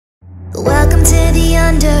Welcome to the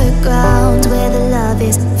underground, where the love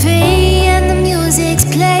is free and the music's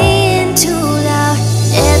playing too loud.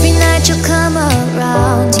 Every night you'll come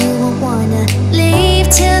around, you won't wanna leave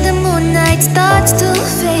till the moonlight starts to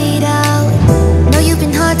fade out. Know you've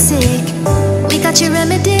been heartsick, we got your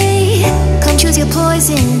remedy. Come choose your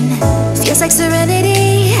poison, feels like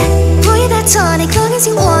serenity. Pour you that tonic, long as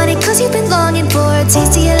you want it, cause you've been longing for a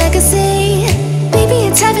taste of your legacy.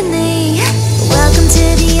 Baby, it's heavenly. Welcome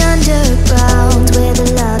to the underground, where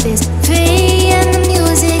the love is free and the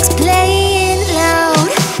music's playing loud.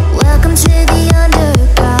 Welcome to the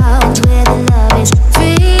underground, where the love is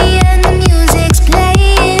free and the music's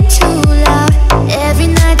playing too loud. Every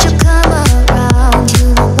night you'll come around,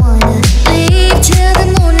 you won't wanna leave till the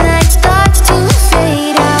moonlight starts to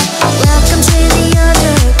fade out. Welcome to the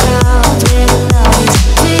underground, where the love is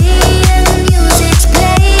free and the music's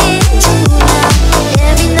playing too loud.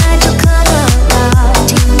 Every night you'll come around,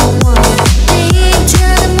 you won't wanna leave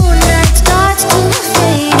till the moonlight starts to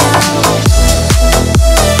fade out.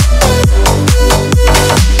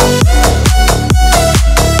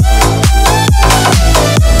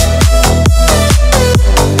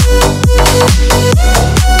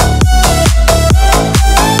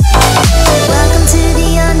 Welcome to the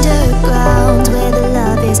underground, where the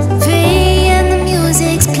love is free and the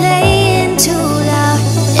music's playing too loud.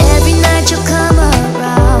 Every night you'll come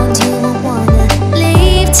around, you won't wanna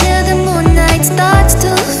leave till the moonlight starts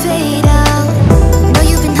to fade out. Know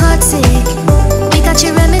you've been heartsick, we got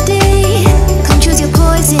your remedy. Come choose your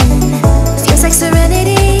poison, feels like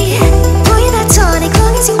serenity. Pour you that tonic,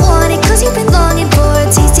 long as you want it, cause you've been longing for a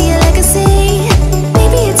taste of your legacy.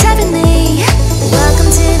 Baby, it's heavenly. Welcome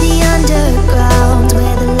to the underground,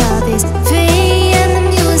 where the love is free and the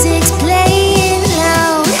music's playing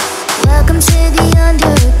loud. Welcome to the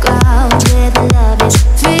underground, where the love is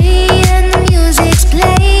free and the music's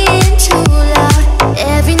playing too loud.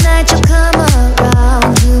 Every night you'll come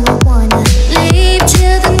around, you won't wanna leave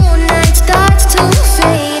till the moonlight starts to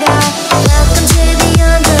fade out. Welcome to the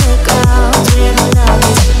underground, where the love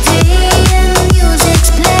is free and the music's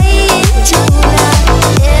playing too loud.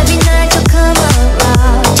 Every night you'll come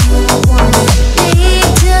around, you won't wanna leave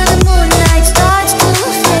till the moonlight starts to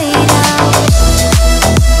fade out.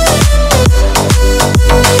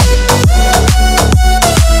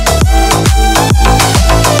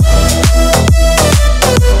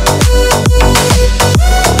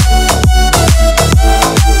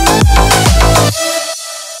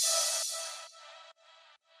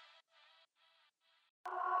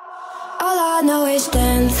 All I know is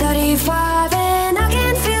 10:35 and I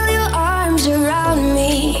can feel your arms around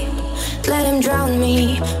me. Let him drown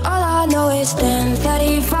me. All I know is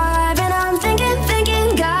 10:35 and I'm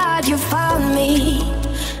thinking, God, you found me.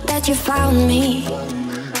 That you found me.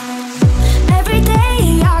 Every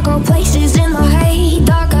day I go places in my head.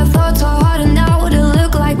 Darker thoughts are harder now to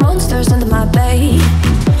look like monsters under my bed.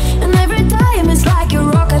 And every time it's like a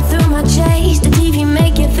rocket through my chest. The TV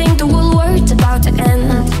make you think the whole world's about to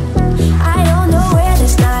end. I don't know where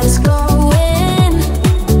this night is going,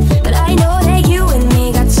 but I know that you and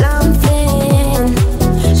me got something.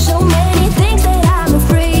 So many things that I'm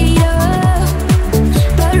afraid of,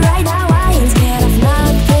 but right now I ain't scared of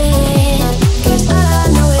nothing. 'Cause I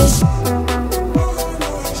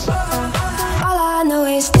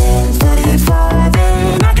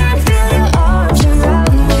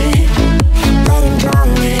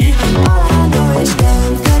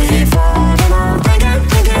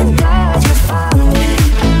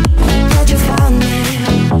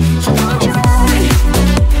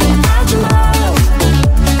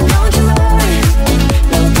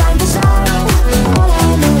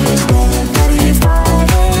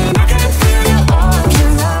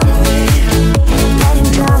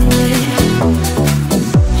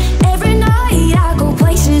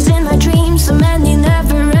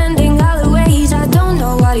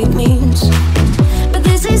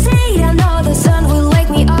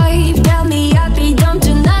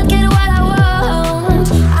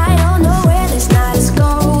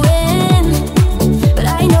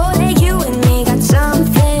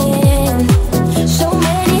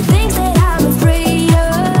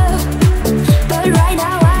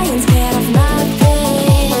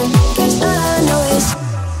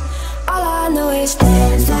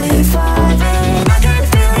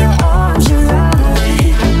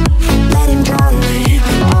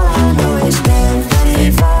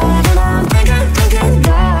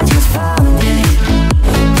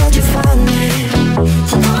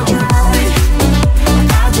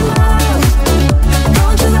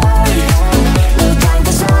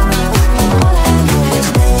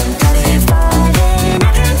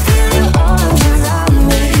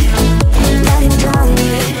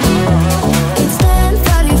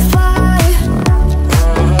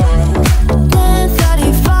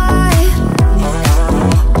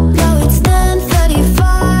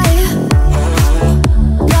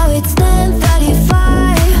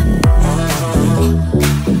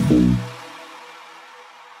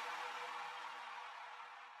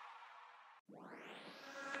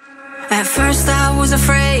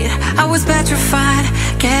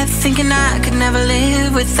kept thinking I could never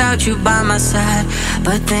live without you by my side.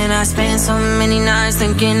 But then I spent so many nights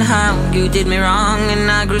thinking how you did me wrong, and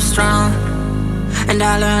I grew strong, and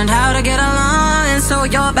I learned how to get along. And so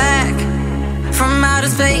you're back from outer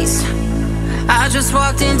space. I just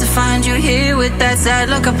walked in to find you here with that sad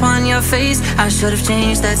look upon your face. I should have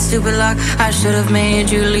changed that stupid lock. I should have made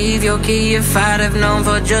you leave your key. If I'd have known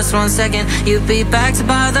for just 1 second you'd be back to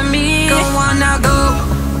bother me. Go on now, go,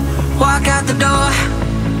 walk out the door.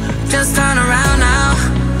 Just turn around now,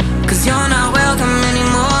 'cause you're not welcome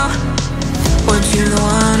anymore. Weren't you the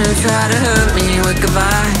one who tried to hurt me with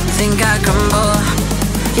goodbye? You think I'd crumble?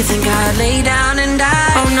 You think I'd lay down and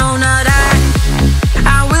die? Oh no, not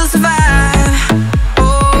I will survive.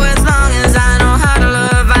 Oh, as long as I know how to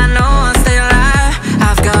love, I know I'll stay alive.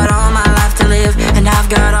 I've got all my life to live, and I've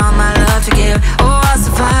got all my love to give. Oh, I'll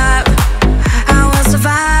survive, I will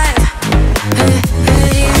survive. Hey, hey.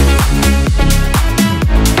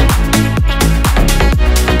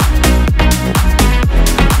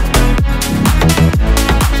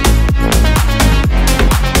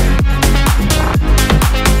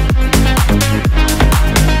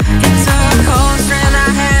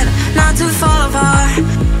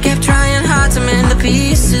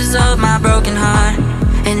 Pieces of my broken heart,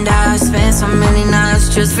 and I spent so many nights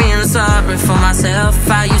just feeling sorry for myself.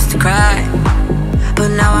 I used to cry, but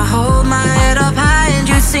now I hold my head up high and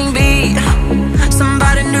you sing beat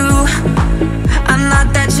somebody new. I'm not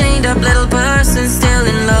that chained up little person still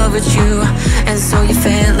in love with you. And so you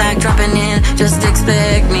felt like dropping in, just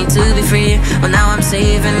expect me to be free. Well, now I'm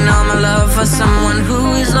saving all my love for someone who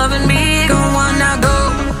is loving me. Go on now, go,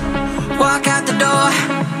 walk out the door.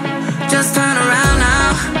 Just turn around now,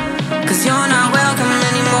 'cause you're not welcome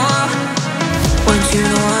anymore. Weren't you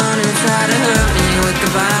the one who tried to hurt me with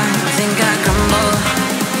goodbye? You think I'd crumble?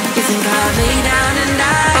 You think I'd lay down and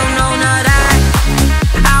die? Oh no, not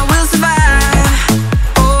I will survive.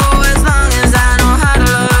 Oh, as long as I know how to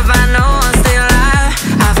love, I know I'll stay alive.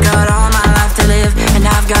 I've got all my life to live, and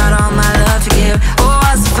I've got all my love to give. Oh,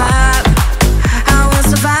 I'll survive, I will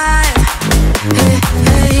survive. Hey,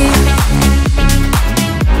 hey.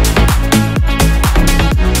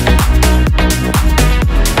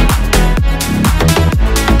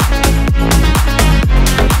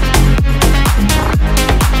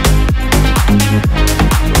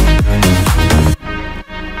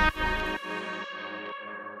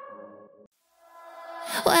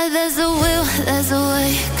 Where there's a will, there's a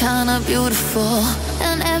way, kinda beautiful.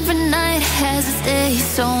 And every night has its day,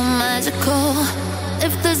 so magical.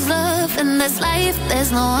 If there's love in this life,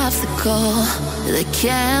 there's no obstacle that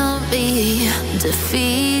can't be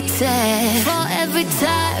defeated. For every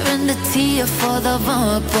tyrant, a tear for the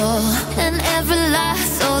vulnerable, and every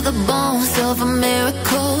loss, all the bones of a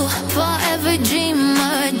miracle. For every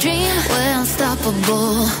dreamer, a dream, we're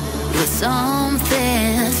unstoppable, with something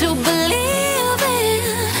to believe in.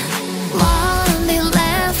 Monday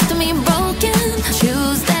left me broken.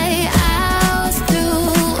 Tuesday I was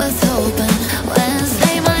through with hoping.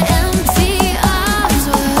 Wednesday my empty arms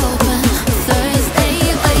were open. Thursday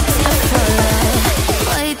waiting for love,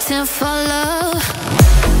 waiting for love.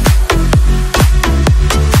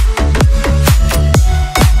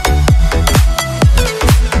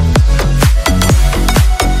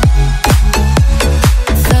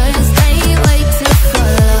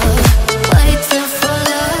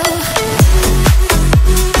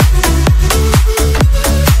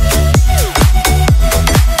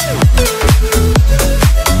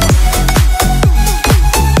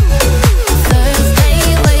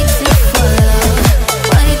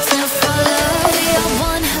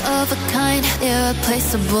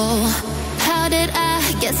 How did I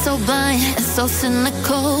get so blind and so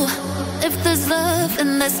cynical? If there's love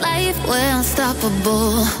in this life, we're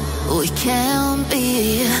unstoppable. We can't be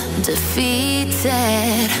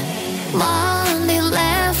defeated. Monday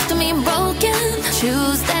left me broken.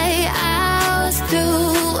 Tuesday I was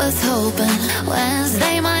through with hoping.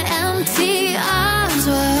 Wednesday my empty arms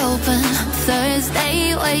were open.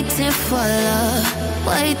 Thursday waiting for love,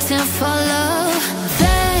 waiting for love.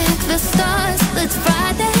 Thank the stars, it's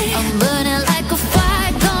Friday. I'm burning like a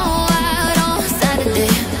fire, go out on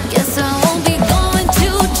Saturday. Guess I won't be going to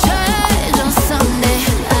church on Sunday.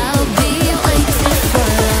 I'll be waiting for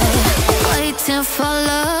love, waiting for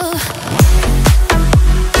love.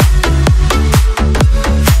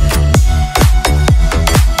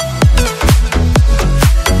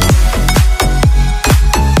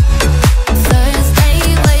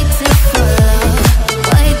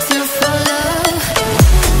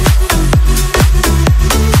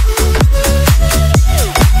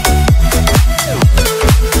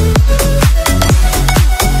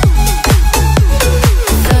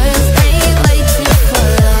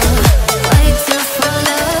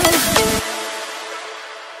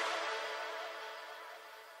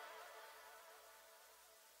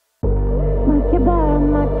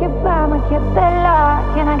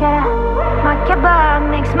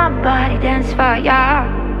 dance for ya.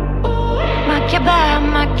 Makeba,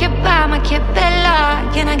 Makeba, Makebella.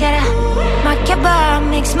 Can I get a Makeba?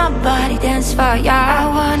 Makes my body dance for ya. I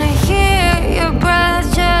wanna hear your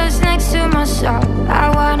breath just next to my soul. I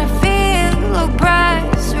wanna feel your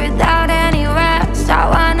breath without any rest. I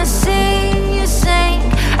wanna see you sing,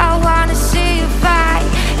 I wanna see you fight,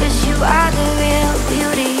 'cause you are the real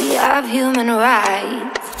beauty of human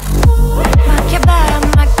rights. Makeba,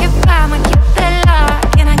 Makeba, Makebella.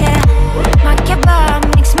 Can I get a Makeba?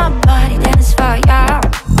 Makes my body dance for ya.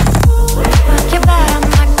 Makeba,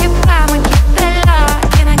 Makeba, Makebella.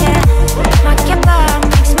 Can I get a Makeba?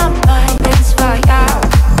 Makes my body dance for ya.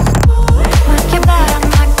 Makeba,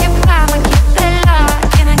 Makeba, Makebella.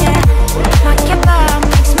 Can I get a Makeba?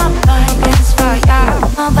 Makes my body dance for ya.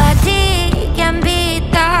 Nobody can beat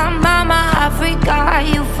the Mama Africa.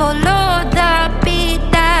 You follow the beat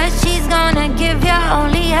that she's gonna give you.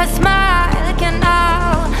 Only a smile can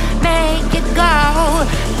now make it go.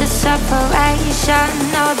 The separation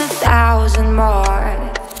of 1,000 more.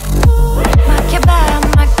 Makeba,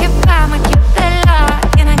 Makeba, Makebella.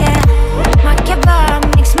 Can I get a Makeba?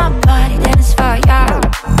 Makes my body dance for ya.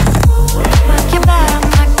 Makeba,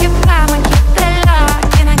 Makeba, Makebella.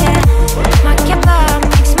 Can I get a Makeba?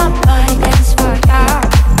 Makes my body dance for ya.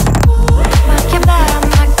 Makeba,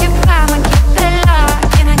 Makeba, Makebella.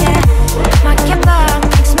 Can I get a Makeba?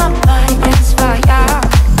 Makes my body dance for ya.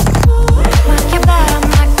 Makeba,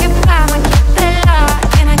 Makeba, Makebella.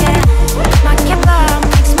 Can I get a Makeba?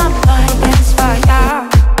 Makes my body dance for ya.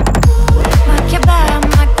 Makeba,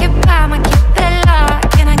 Makeba, Makebella.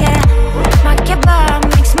 Can I get a Makeba?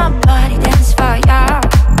 Makes my body dance for ya.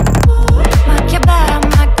 Makeba,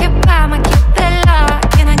 Makeba, Makebella.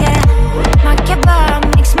 Can I get a Makeba?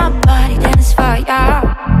 Makes my body dance for ya.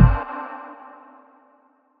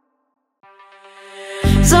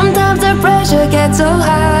 Sometimes the pressure gets so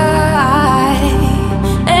high,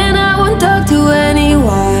 and I won't talk to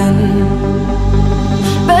anyone,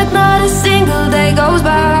 but not a single day goes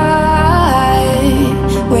by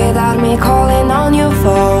without me calling on your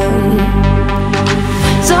phone.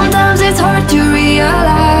 Sometimes it's hard to realize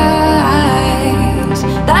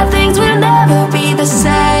that things will never be the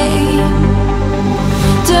same.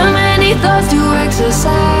 Too many thoughts to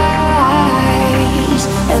exercise,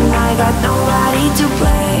 and I got nobody to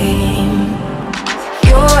blame.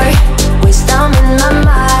 Your wisdom in my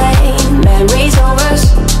mind, memories of us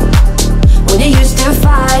when you used to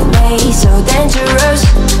find me so dangerous.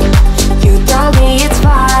 You told me it's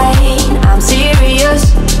fine, I'm serious.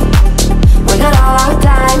 We got all our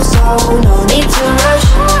time, so no need to rush.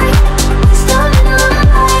 Wisdom in my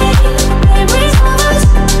mind, memories of us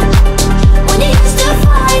when you used to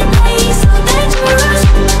find me so dangerous.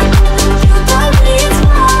 You told me it's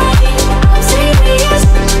fine, I'm serious.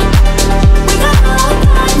 We got all our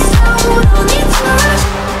time, so no need to rush.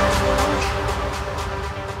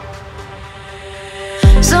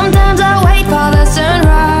 Sometimes I wait for the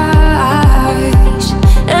sunrise,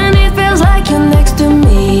 and it feels like you're next to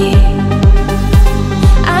me.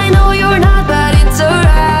 I know you're not, but it's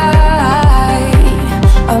alright.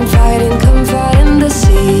 I'm fighting comfort in the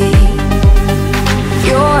sea.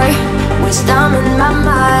 Your wisdom in my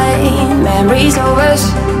mind, memories of us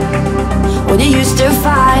when you used to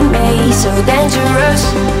find me so dangerous.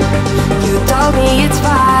 You told me it's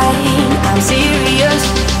fine, I'm serious.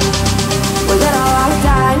 We got all our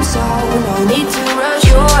time, so no need to rush.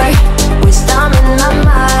 Your wisdom in my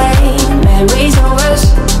mind, memories of us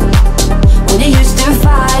when you used to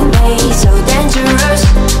find me so dangerous.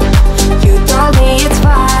 You told me it's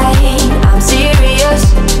fine, I'm serious.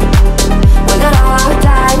 We got all our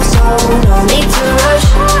time, so no need to rush.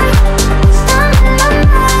 Wisdom in my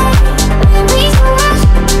mind, memories of us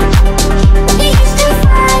when you used to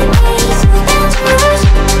find me so dangerous.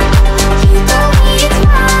 You told me it's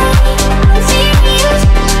fine, I'm serious.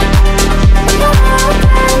 We got all our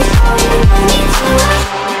time, so no need to rush.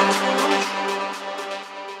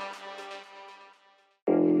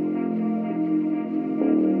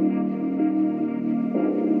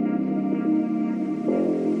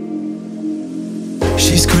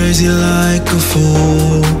 She's crazy like a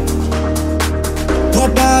fool. What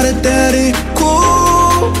about it, daddy?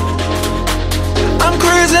 Cool. I'm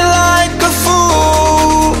crazy like a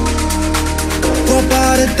fool. What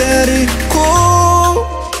about it, daddy? Cool.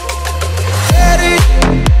 Daddy,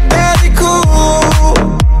 daddy, cool.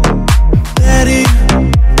 Daddy,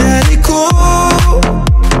 daddy, cool.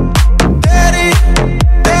 Daddy,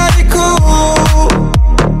 daddy, cool.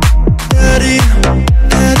 Daddy,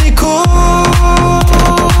 daddy, cool.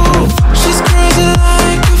 She's crazy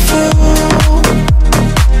like a fool.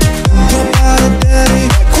 What about it, daddy?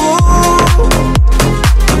 Cool.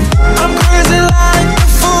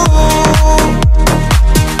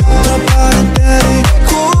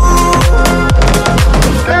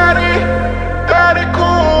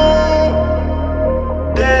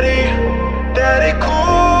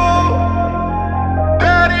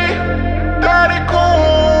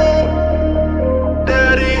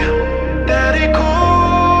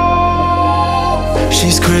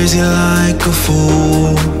 She's crazy like a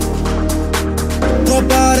fool. What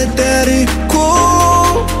about it, daddy?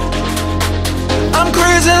 Cool. I'm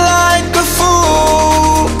crazy like a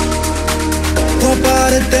fool. What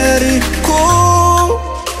about it, daddy? Cool.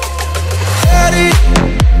 Daddy,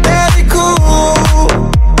 daddy cool.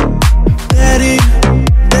 Daddy,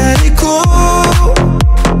 daddy cool.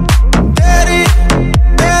 Daddy,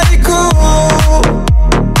 daddy cool.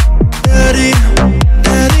 Daddy,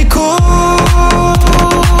 daddy cool.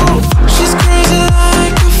 She's crazy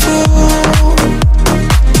like a fool.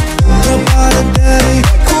 What about it, daddy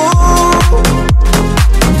cool?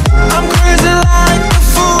 I'm crazy like a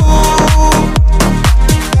fool.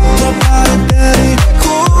 What about it, daddy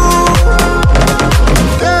cool?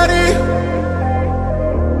 Daddy,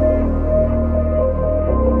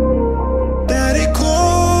 daddy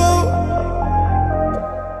cool.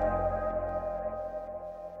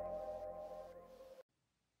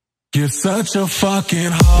 You're such a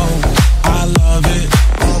fucking hoe. I love it.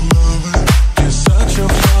 You're such a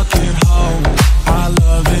fucking hoe. I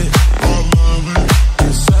love it.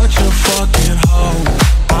 You're such a fucking hoe.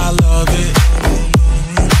 I love it.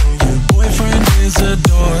 Your boyfriend is a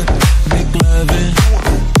dork, McLovin.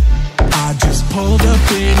 I just pulled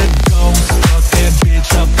up in a ghost. Fuck that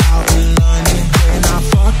bitch up out in London. Then I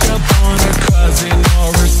fucked up on her cousin or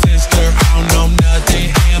her sister. I don't know nothing.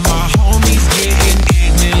 And my homies getting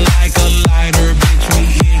ignorant like a lighter. Bitch, we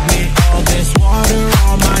ignorant. All this water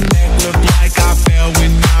on my neck look like I fell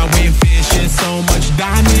when I went fishing. So much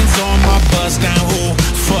diamonds on my bust now. Ooh,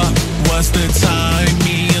 fuck, what's the time?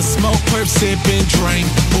 Me and smoke, perp, sipping, drink.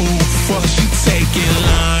 Ooh, fuck, she taking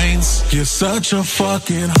lines. You're such a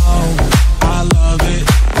fucking hoe. I love it.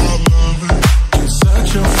 You're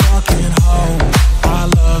such a fucking hoe. I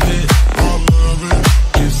love it.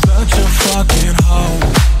 You're such a fucking hoe.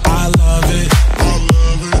 I love it.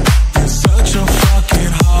 You're such a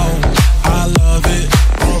fucking hoe. I love it.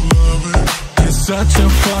 You're such a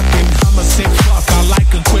fucking. I'm a sick fuck. I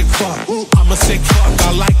like a quick fuck. I'm a sick fuck.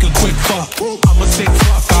 I like a quick fuck. I'm a sick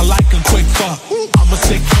fuck. I like a quick fuck. I'm a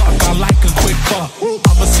sick fuck. I like a quick fuck.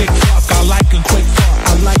 I'm a sick fuck. I like a quick fuck.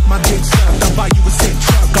 I like my dick sucked. I'll buy you a sick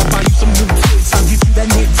truck. I'll buy you some new tits. I'll give you that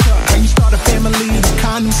knit tuck. When you start a family, the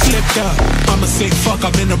condom slipped up. I'm a sick fuck.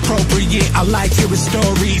 I'm inappropriate. I like hearing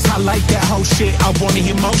stories. I like that whole shit. I wanna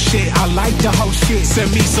hear more shit. I like the whole shit.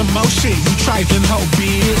 Send me some more shit. You trifling hoe,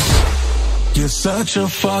 bitch. You're such a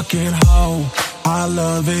fucking hoe. I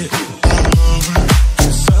love it.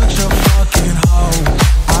 You're such a fucking hoe.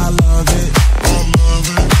 I love it.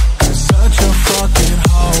 You're such a fucking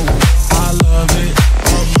hoe. I love it.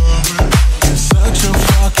 You're such a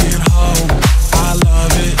fucking hoe. I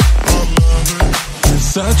love it. You're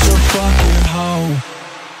such a fucking hoe.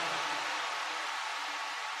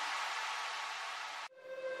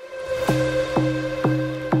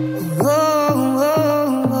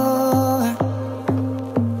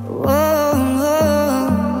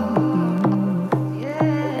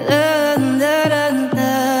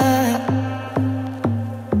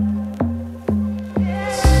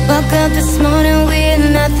 This morning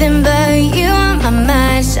with nothing but you on my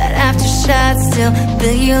mind. Shot after shot, still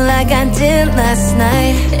feel you like I did last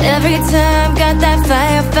night. Every time, got that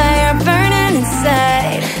fire burning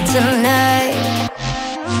inside tonight.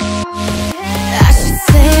 I should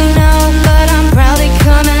say no, but I'm probably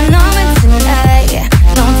coming over tonight.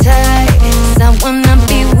 Don't die, 'cause I wanna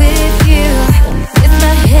be with you. With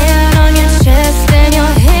my head on your chest and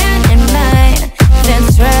your hand in mine.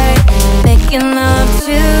 That's right, making love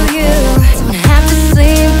to you. Don't have to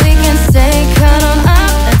sleep, we can stay cuddled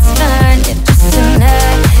up, that's fine. If just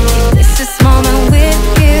tonight, keep this moment with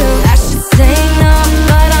you. I should say no,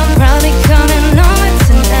 but I'm probably coming over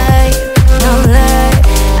tonight. No lie,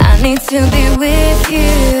 I need to be with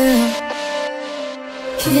you.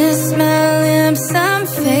 Kiss my lips, I'm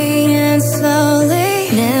fading slowly.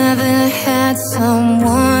 Never had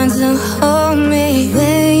someone to hold me.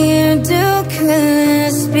 When you do, could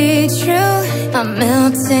this be true? I'm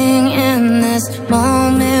melting in this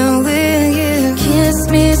moment with you. Kiss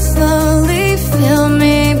me slowly, feel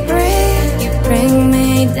me breathe. You bring me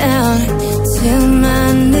down to my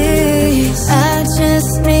knees. I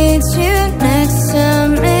just need you next to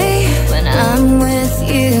me. When I'm with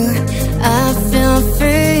you, I feel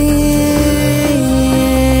free.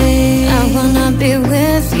 I wanna be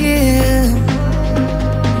with you.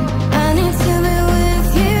 I need to be with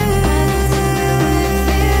you.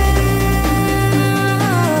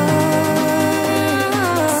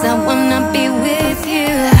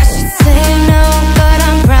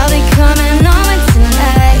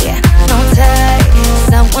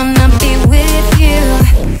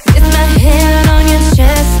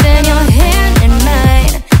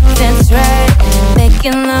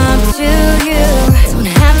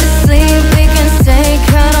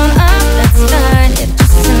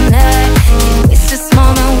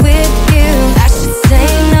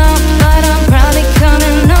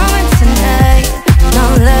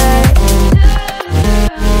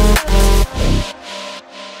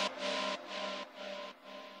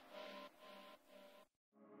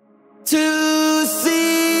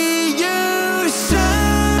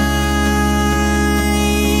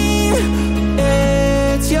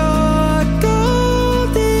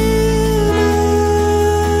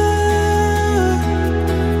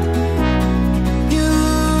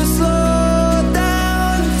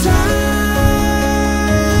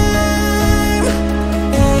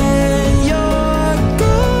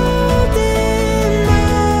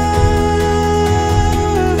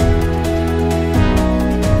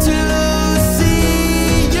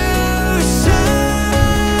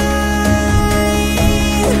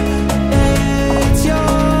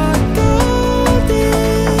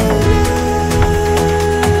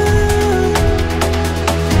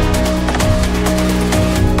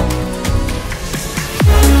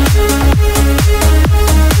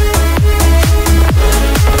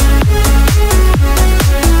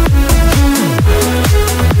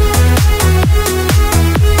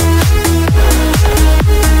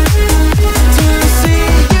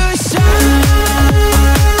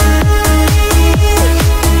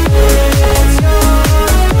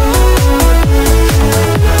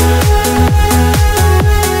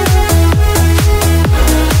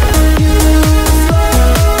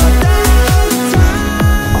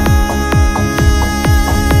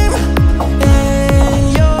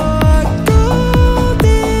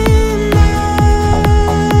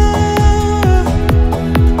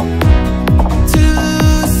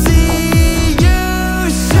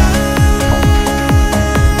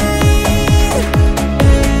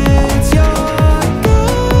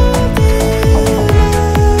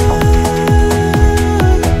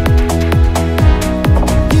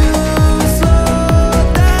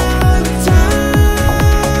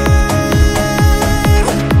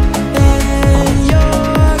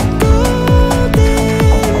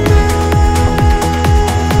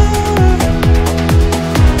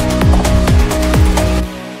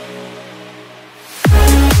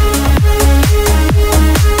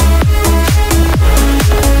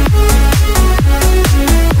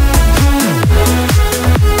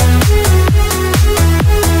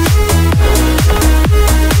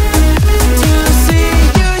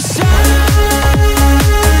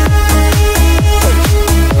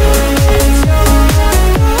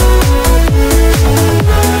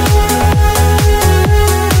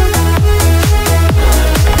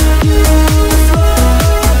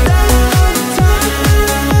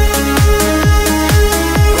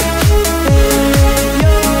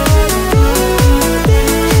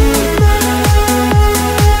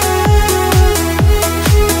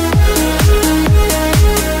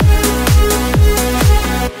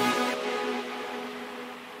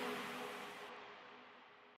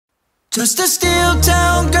 Just a steel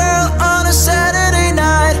town girl on a Saturday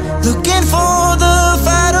night, looking for the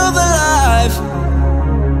fight of a life.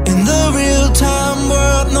 In the real-time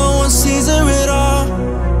world, no one sees her at all.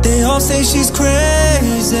 They all say she's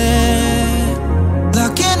crazy,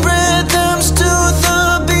 locking rhythms to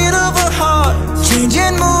the beat of her heart,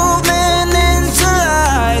 changing movement into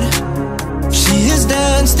light. She has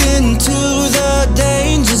danced into the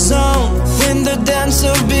danger zone when the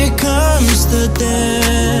dancer becomes the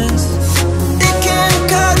dance. It can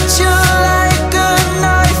cut you like a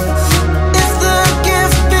knife if the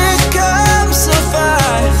gift becomes a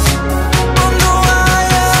fight. On the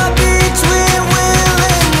wire between will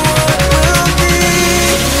and what will be.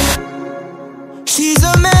 She's a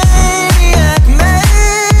maniac,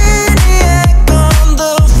 maniac on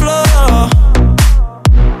the floor,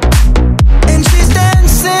 and she's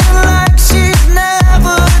dancing like she's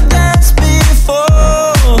never danced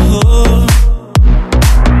before.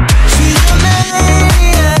 She's a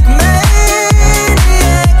maniac,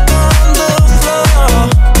 maniac on the floor,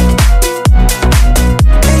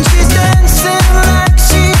 and she's dancing like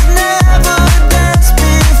she's never danced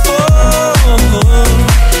before.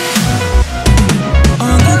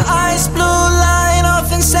 On the ice blue line of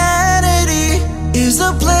insanity is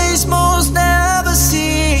a place most never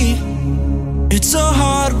see. It's a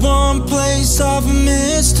hard-won place of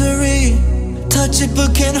mystery. Touch it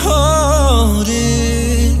but can't hold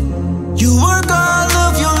it. You work all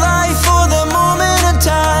of your life for the moment in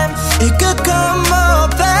time. It could come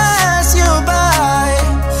up, pass you by.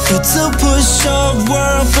 It's a push-up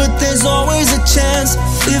world, but there's always a chance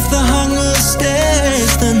if the hunger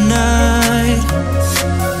stays the night.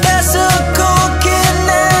 That's a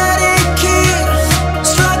cold-kinetic key,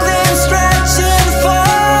 struggling, stretching for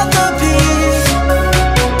the beat.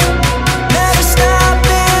 Never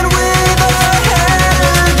stopping with her head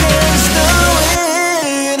against the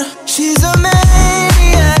wind. She's a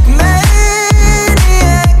maniac,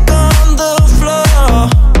 maniac on the floor,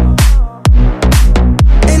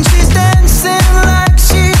 and she's dancing like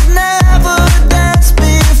she's never danced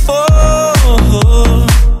before.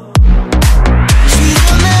 She's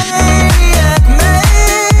a maniac,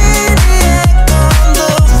 maniac on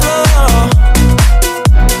the floor,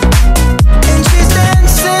 and she's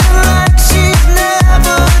dancing like she's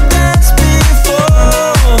never danced before.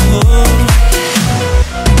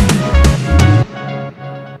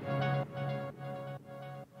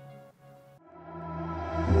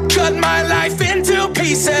 Cut my life into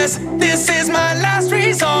pieces. This is my last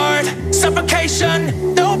resort.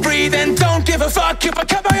 Suffocation, no breathing. Don't give a fuck if I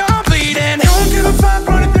cut my arm bleeding. Don't give a fuck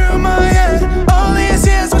running through my head. All these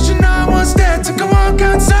years wishing I was dead. Took a walk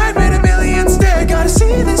outside, made a million instead. Gotta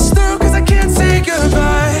see this through cause I can't say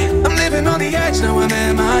goodbye. I'm living on the edge, now I'm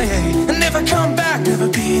MIA. And if I come back, never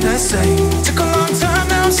be the same. Took a long time,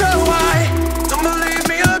 now I'm so high. Don't believe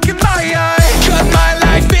me, look in my eye. Cut my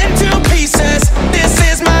life into pieces. This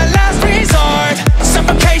is my last resort.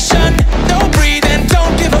 Suffocation, no breathing.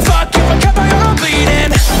 Don't give a fuck if I cut my arm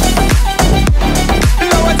bleeding.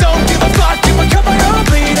 No, I don't give a fuck if I cut my arm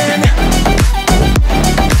bleeding.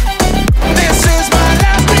 This is my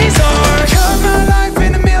last resort. Cut my life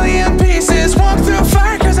in a million pieces. Walk through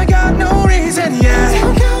fire cause I got no reason yet.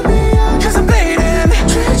 Cut me up cause I'm bleeding.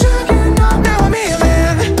 Now I'm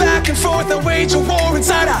healing. Back and forth I wage a war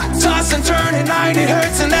inside. I toss and turn at night, it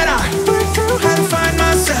hurts and then I break through how to find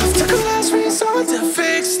myself. Took a last resort to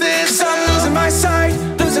fix this. Cause I'm losing my sight,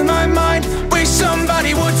 losing my mind. Wish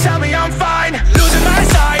somebody would tell me I'm fine. Losing my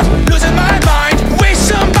sight, losing my mind. Wish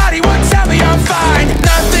somebody would tell me I'm fine.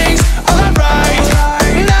 Nothing's alright,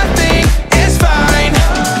 nothing is fine.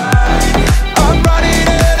 I'm running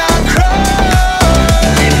and I'm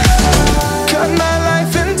crying. Cut my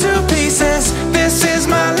life into pieces. This is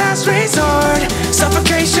my last resort.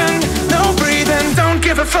 Suffocation, no breathing. Don't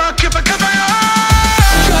give a fuck if I cut my arm.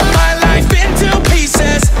 Cut my life into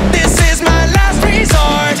pieces. This is my last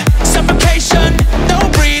resort. Suffocation, no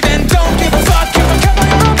breathing. Don't give a fuck if I cut my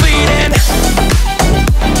arm bleeding.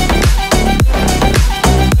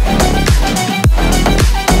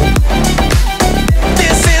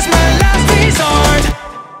 This is my last resort.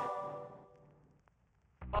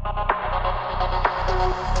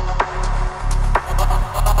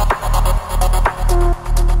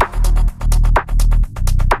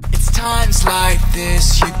 It's times like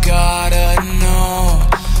this you gotta know.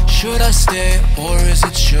 Should I stay or is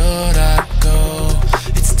it should I go?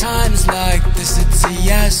 It's times like this, it's a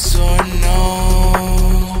yes or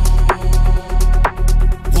no.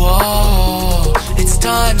 Whoa, it's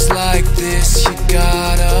times like this you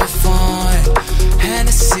gotta find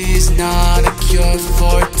Hennessy's not a cure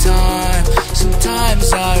for time.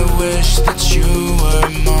 Sometimes I wish that you were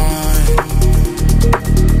mine.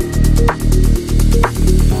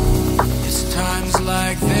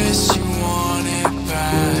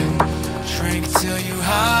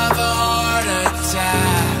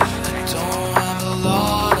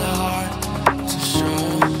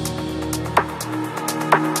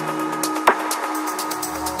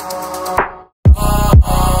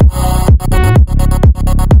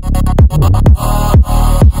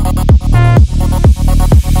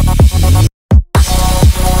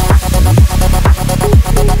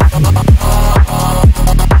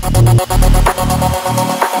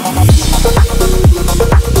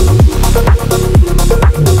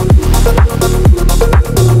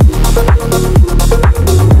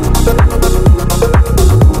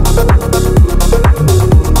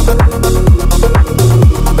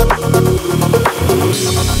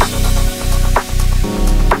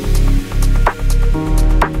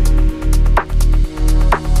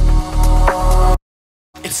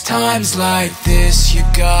 times like this you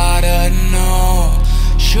gotta know,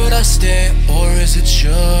 should I stay or is it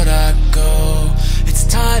should I go? It's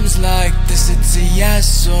times like this, it's a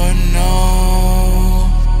yes or no.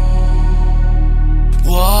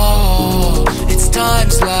 Whoa, it's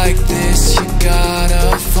times like this you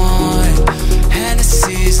gotta find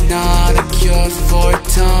Hennessy's not a cure for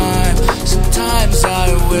time. Sometimes I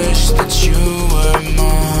wish that you were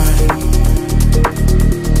mine.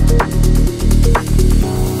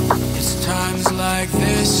 It's times like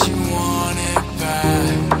this you want it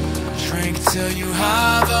back. Drink till you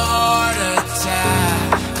have a heart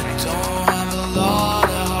attack. I don't have a lot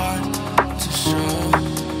of heart to show.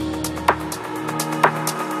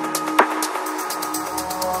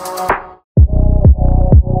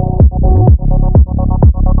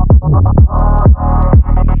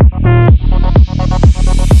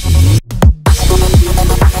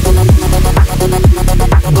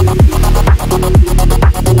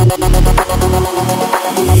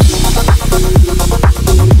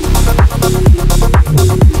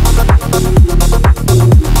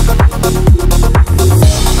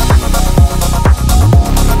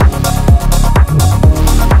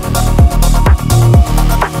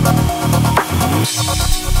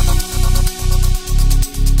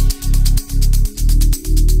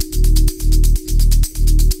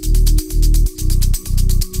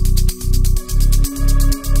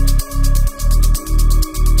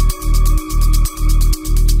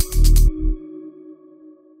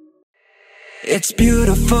 It's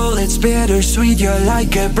beautiful, it's bittersweet, you're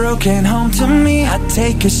like a broken home to me. I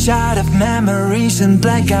take a shot of memories and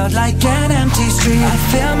black out like an empty street. I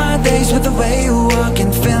fill my days with the way you walk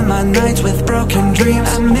and fill my nights with broken dreams.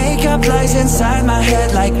 I make up lies inside my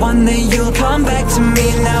head like one day you'll come back to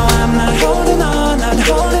me. Now I'm not holding on, not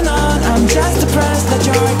holding on, I'm just depressed that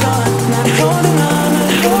you're gone. Not holding on,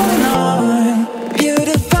 not holding on.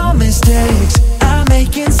 Beautiful mistakes I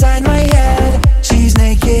make inside my head. She's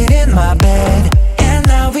naked in my bed, and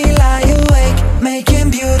now we lie awake, making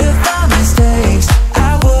beautiful mistakes.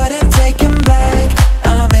 I wouldn't take them back.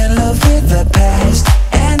 I'm in love with the past,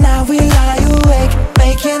 and now we lie awake,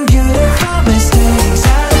 making beautiful mistakes.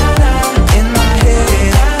 In my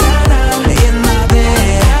head, in my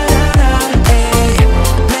bed, ay,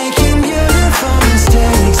 making beautiful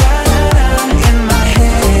mistakes. In my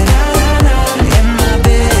head, in my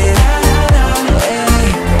bed, ay,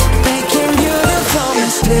 making beautiful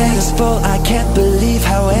mistakes. I can't believe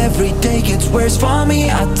how every day gets worse for me.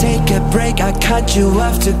 I take a break, I cut you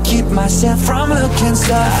off to keep myself from looking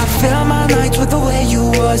stuff. I fill my nights with the way you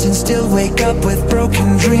was and still wake up with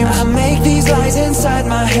broken dreams. I make these lies inside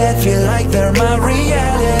my head feel like they're my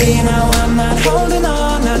reality. Now I'm not holding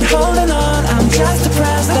on, not holding on, I'm just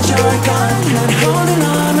depressed that you're gone. Not holding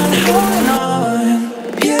on, not holding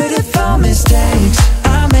on. Beautiful mistakes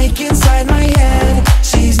I make inside my head.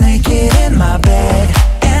 She's naked in my bed,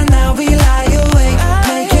 and now we lie awake,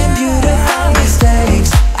 making beautiful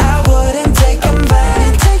mistakes. I wouldn't take them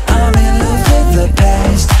back. I'm in love with the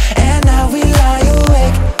past, and now we lie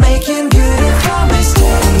awake, making beautiful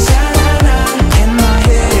mistakes. In my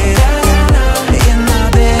head, in my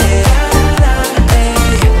bed, ay,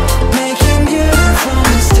 making beautiful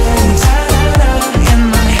mistakes. In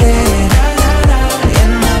my head,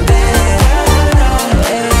 in my bed, ay,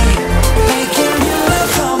 making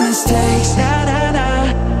beautiful mistakes.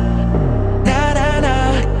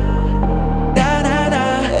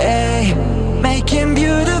 Making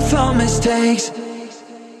beautiful mistakes.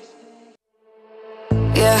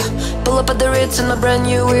 Yeah, pull up at the Ritz in a brand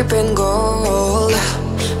new whip in gold,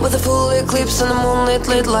 with a full eclipse and the moonlit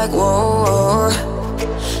lit like whoa.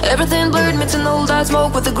 Everything blurred, mixing all that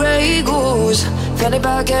smoke with the grey goose. Fanny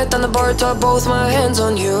packet on the bar top, both my hands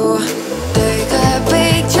on you. Take a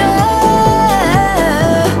picture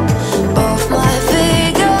of my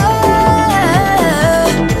figure.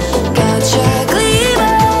 Gotcha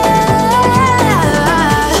gleamer.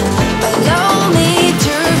 Allow me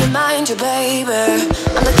to remind you, baby,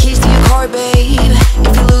 I'm the keys to your car, babe.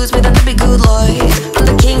 If you lose me, then that'd be good luck. I'm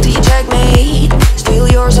the king to your checkmate. Steal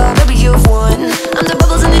yours, I'll baby, you've won. I'm the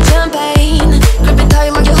bubbles in the champagne. Grip it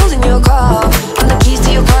tight like you're holding your cup. I'm the keys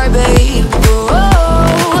to your car, babe. Whoa,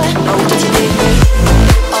 oh, did you need me?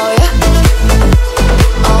 Oh yeah.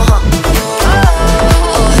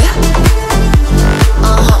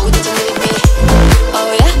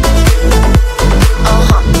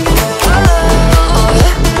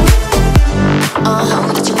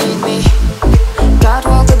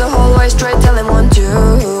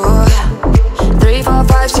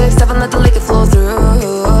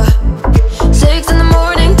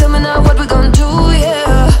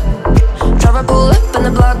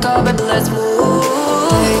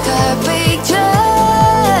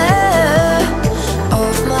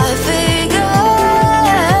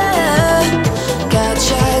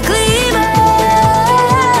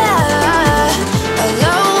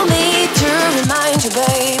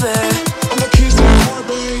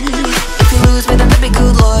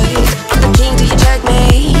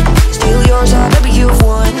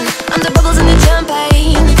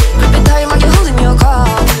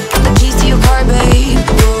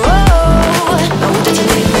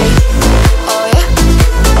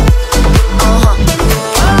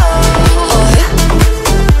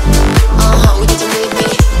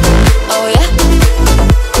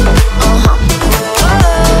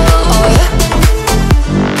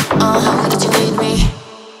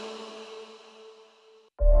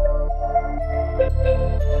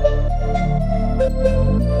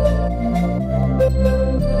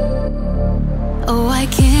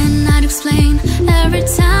 explain. Every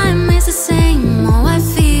time it's the same. Oh, I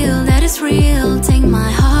feel that it's real. Take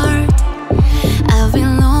my heart. I've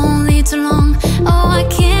been lonely too long. Oh, I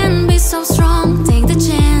can't be so strong. Take the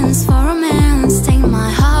chance for romance. Take my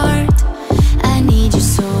heart. I need you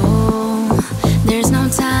so. There's no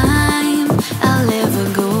time. I'll never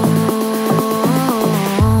go.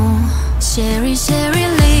 Cheri, Cheri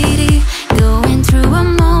lady, going through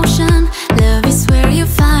emotion. Love is where you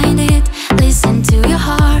find it. Listen to your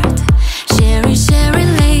heart. Cheri, Cheri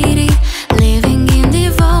lady, living in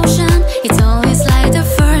devotion. It's always like the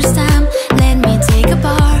first time. Let me take a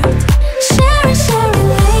part. Cheri, Cheri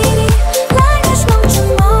lady, like there's no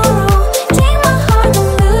tomorrow. Take my heart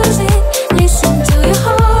and lose it. Listen to your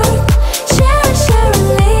heart. Cheri, Cheri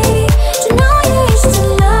lady, to know you is to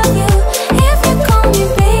love you. If you call me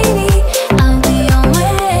baby, I'll be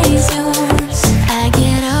always yours. I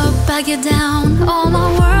get up, I get down, all my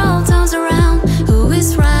world turns around. Who is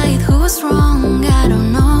right, who is wrong, I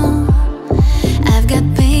don't know. I've got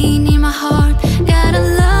pain in my heart, got a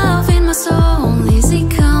love in my soul. Easy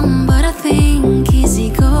come, but I think easy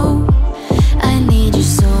go. I need you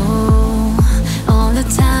so. All the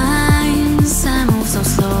times I move so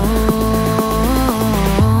slow.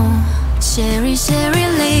 Cheri, Cheri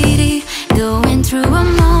lady, going through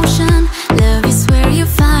emotion. Love is where you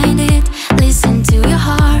find it. Listen to your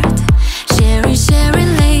heart. Cheri, Cheri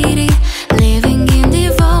lady, living in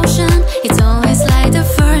devotion. It's always like the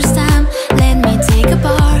first time. Let me take a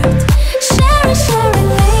part. Cheri, Cheri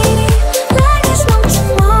lady, like there's no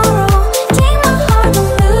tomorrow. Take my heart and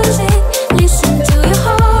lose it. Listen to your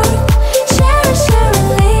heart. Cheri, Cheri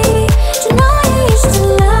lady, to know you is to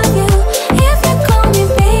love you. If you call me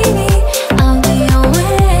baby, I'll be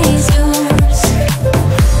always yours.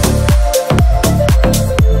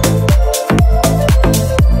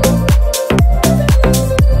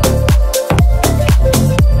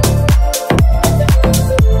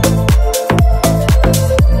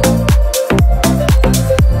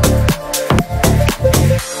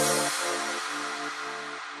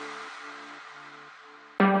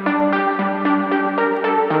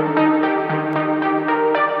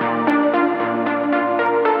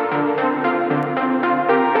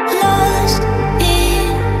 Lost in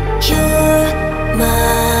your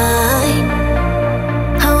mind.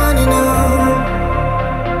 I wanna know,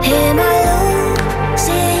 am I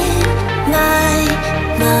losing my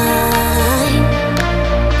mind?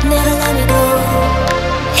 Never let me go.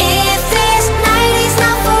 If this night is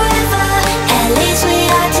not forever, at least we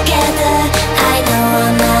are together. I know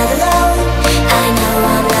I'm not alone. I know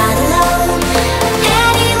I'm not alone.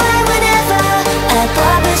 Anywhere, whenever,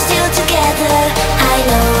 apart but still together. I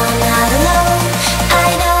know I'm not alone. I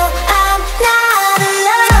know I'm not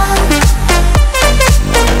alone.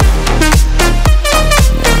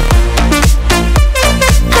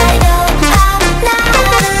 I know I'm not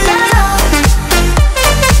alone.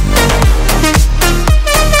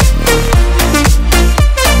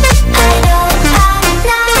 I know I'm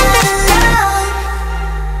not alone.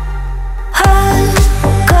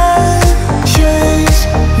 Unconscious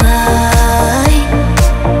mind,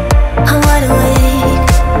 I'm wide awake.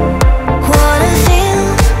 Wanna feel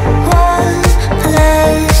one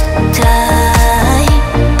last time.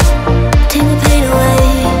 Take the pain away.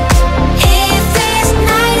 If this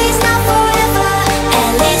night is not forever,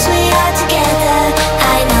 at least we are together.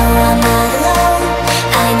 I know I'm not alone.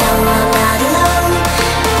 I know I'm not alone.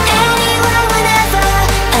 Anywhere, whenever,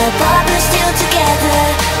 apart but still together.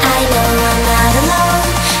 I know I'm not alone.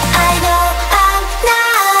 I know I'm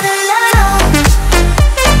not alone.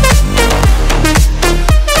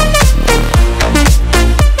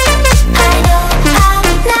 I know I'm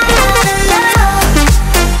not alone.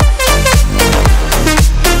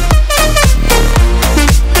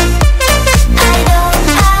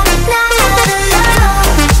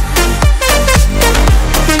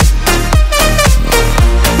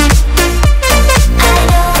 I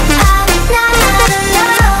know I'm not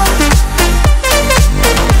alone.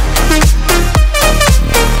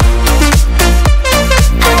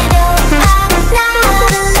 I know I'm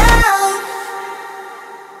not alone.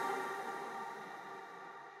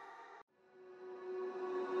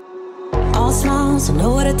 All smiles, I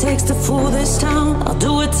know what it takes to fool this town. I'll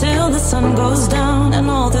do it till the sun goes down and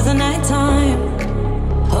all through the night time.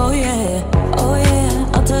 Oh yeah,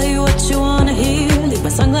 I'll tell you what you wanna hear. Leave my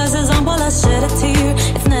sunglasses on while I shed a tear.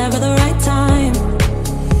 It's never the right time.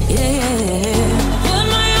 Yeah. Put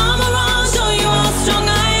my arm around, show you how strong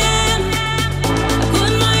I am.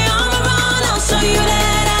 Put my arm around, I'll show you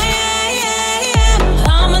that I am.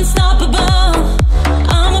 I'm unstoppable.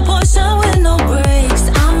 I'm a Porsche with no brakes.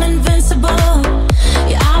 I'm invincible.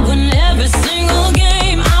 Yeah, I win every single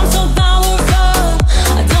game. I'm so powerful.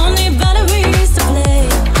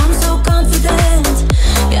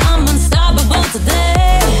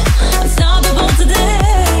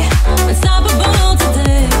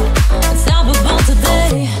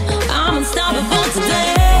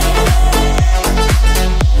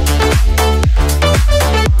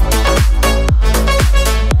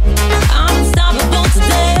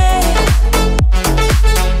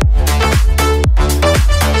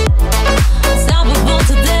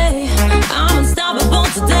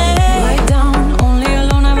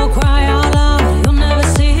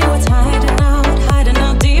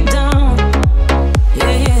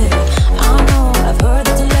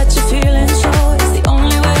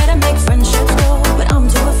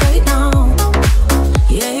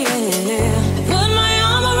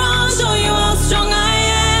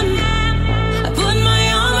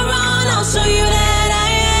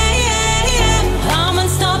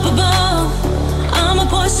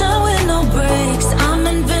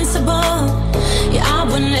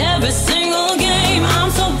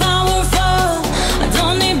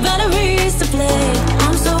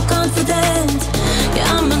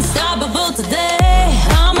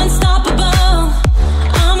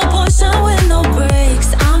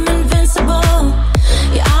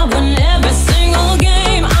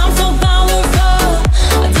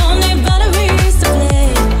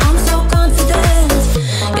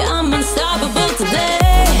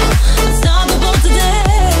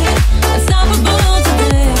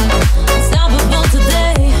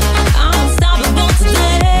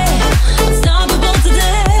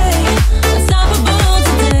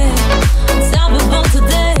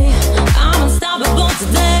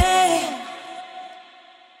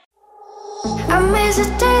 the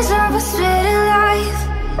days of a city life.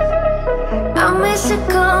 I miss a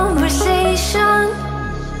conversation.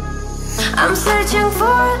 I'm searching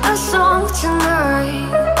for a song tonight.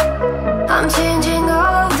 I'm changing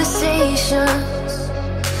all the stations.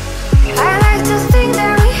 I like to think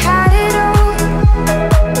that we had it all.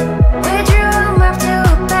 We drew a map to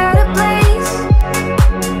a better place.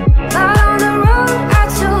 But on the road I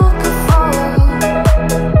took a fall.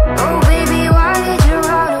 Oh baby, why did you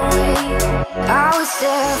run away? I was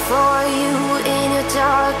there for you in your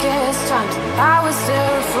darkest times. I was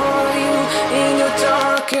there for you in your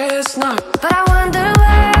darkest night. But I wonder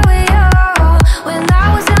where we are. When I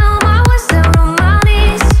was home, I was down on my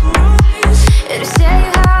knees. You say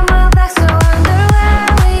you had my back, so I wonder where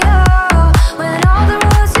we are. When all the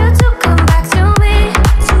roads you took come back to me.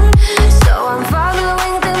 So I'm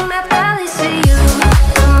following the map that leads to you.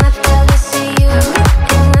 The map that leads to you.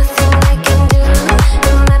 Ain't nothing I can do.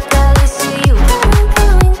 The map that leads to you.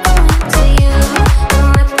 To you. The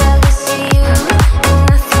map that leads to you. Ain't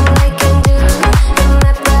nothing I can do. The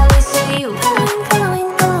map that leads to you.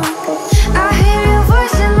 I hear your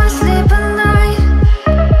voice in my sleep at night.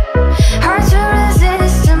 Hard to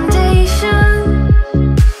resist temptation.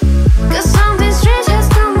 'Cause something strange has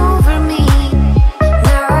come over me.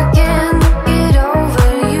 Now I can't get over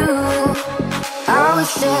you. I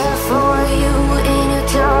was there for you in your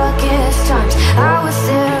darkest times. I was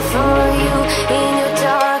there for you in your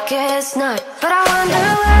darkest night. But I wonder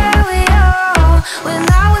where we are. When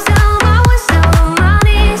I was home, I was down on my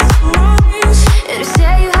knees. You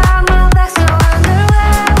say you had my back, so I wonder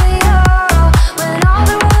where we are. When all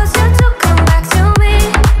the roads you took come back to me.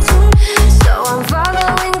 So I'm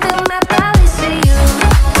following the map that leads to you.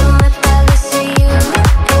 The map that leads to you.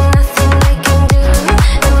 Ain't nothing I can do.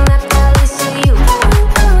 The map that leads to you.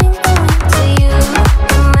 To you.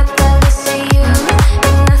 The map that leads to you.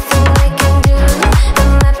 Ain't nothing I can do. The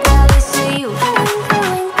map that leads to you.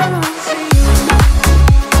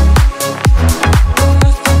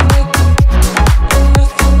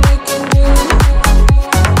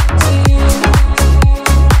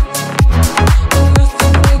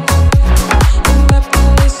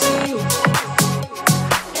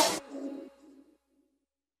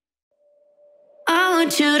 I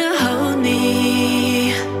want you to hold me.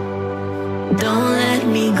 Don't let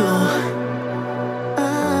me go.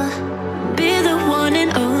 Be the one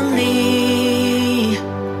and only.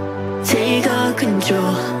 Take all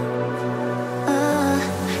control.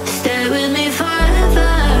 Stay with me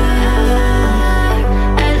forever.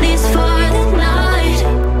 At least for the night.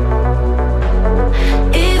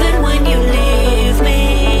 Even when you leave me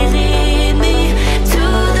to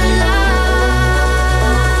the light.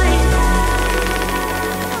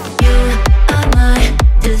 You are my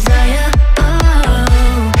desire.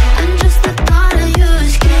 Oh, and just the thought of you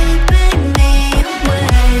is keeping me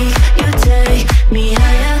awake. You take me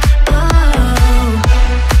higher. Oh,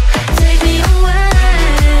 take me away.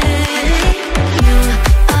 You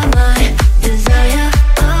are my desire.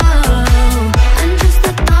 Oh, and just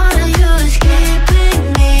the thought of you is keeping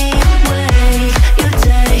me awake. You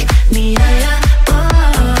take me higher. Oh,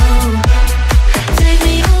 take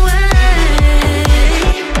me away.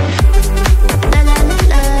 La la la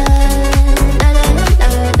la, la la la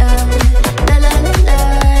la, la la la la,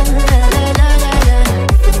 la la la la.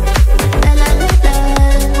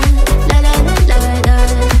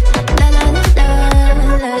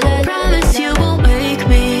 Promise you won't wake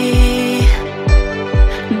me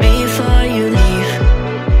before you leave.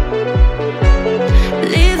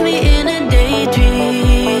 Leave me in a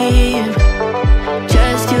daydream,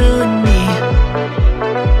 just you and me.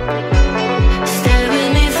 Stay with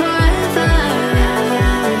me forever,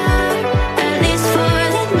 at least for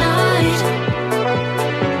the night.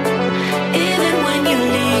 Even when you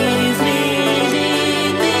leave me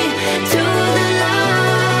to the light.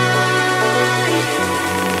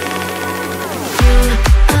 You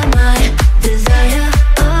are my desire.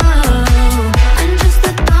 Oh, and just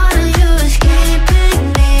the thought of you is keeping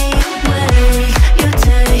me awake. You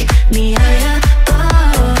take me higher. Oh,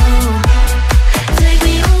 take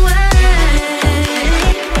me away.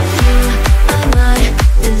 You are my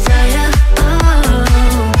desire. Oh,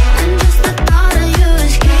 and just the thought of you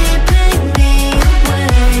is keeping me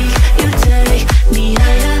awake. You take me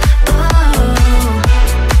higher. Oh,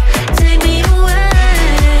 take me away.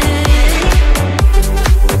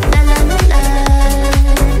 La la la la,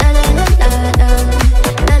 la la la la, la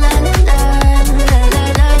la la la, la la la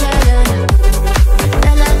la, la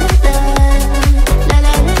la la la,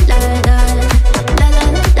 la la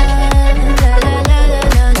la la la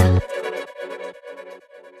la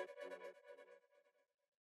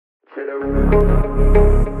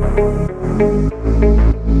la.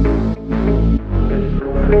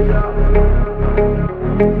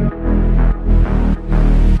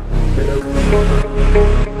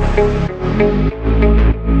 Till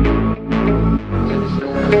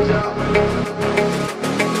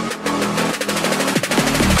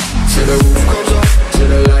the roof comes up, till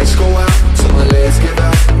the lights go out, till my legs give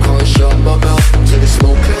out, can't shut my mouth, till the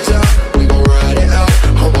smoke clears out, we gon' ride it out,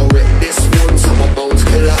 I'ma wreck this one till my bones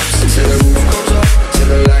collapse. Till the roof comes up, till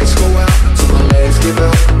the lights go out, till my legs give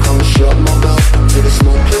out, can't shut my mouth, till the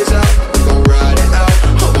smoke clears out, we gon' ride it out,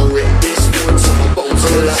 I'ma wreck this one till my bones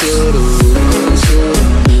collapse. Till the roof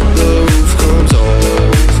comes off,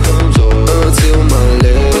 until my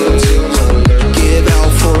legs give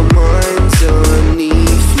out from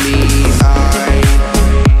underneath me.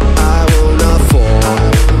 I will not fall,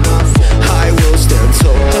 I will stand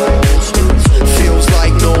tall. Feels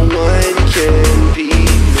like no one can beat me.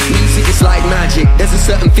 Music is like magic, there's a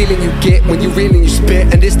certain feeling you get when you reel and you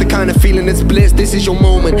spit. And it's the kind of feeling that's bliss, this is your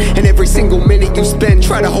moment. And every single minute you spend,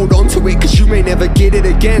 try to hold on to it, cause you may never get it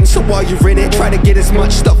again. So while you're in it, try to get as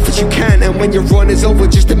much stuff as you can. And when your run is over,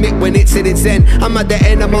 just admit when it's at its end. I'm at the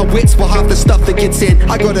end of my wits for half the stuff that gets in.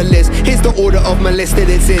 I got a list, here's the order of my list that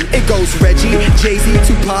it's in. It goes Reggie, Jay-Z,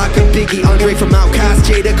 Tupac and Biggie, Andre from Outkast,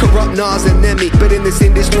 Jada, Corrupt, Nas and Emmy. But in this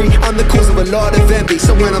industry, I'm the cause of a lot of envy.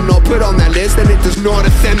 So when I'm not put on that list, then it does not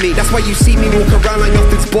offend me. That's why you see me walk around like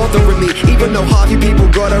nothing's bothering me. Even though half you people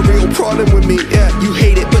got a real problem with me. Yeah, you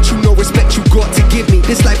hate it, but you know respect you got to give me.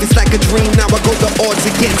 This life is like a dream, now I got the odds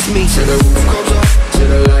against me. Till the roof comes up, till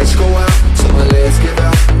the lights go out, till my legs give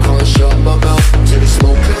out, can't shut my mouth, till the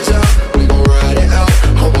smoke clears out, we gon' ride it out,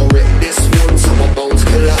 I'ma wreck this one till my bones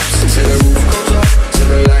collapse. Till the roof comes up, till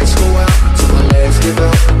the lights go out, till my legs give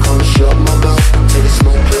out, can't shut my mouth, till the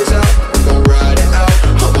smoke clears out, we gon' ride it out,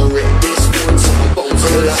 I'ma wreck this one till my bones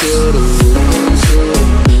collapse. Till the roof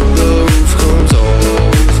comes off,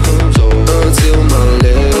 until my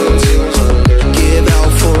legs give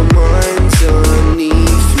out from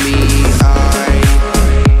underneath me.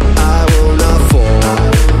 I will not fall,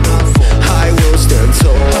 I will stand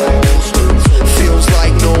tall. Feels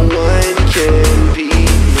like no one can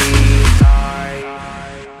beat me.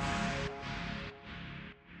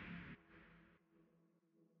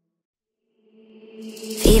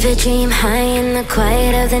 Fever dream high in the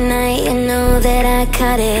quiet of the night, you know that I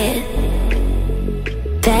caught it.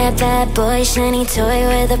 Bad, bad boy, shiny toy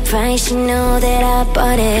with a price, you know that I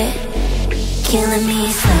bought it. Killing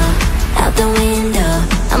me slow, out the window,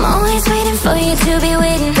 I'm always waiting for you to be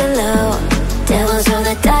waiting below. Devils roll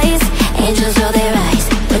the dice, angels roll their eyes.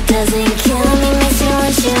 What doesn't kill me makes me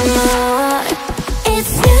want you more.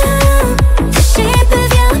 It's you, the shape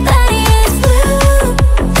of your body is blue,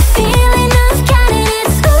 the feeling I've got it,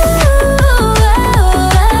 it's ooh.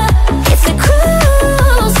 It's a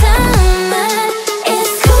cruel summer,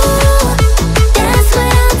 it's cool, that's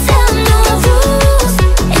what I'll tell, no rules,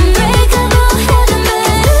 unbreakable heaven,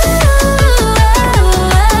 but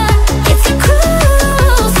ooh, it's a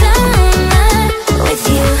cruel summer with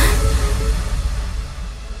you.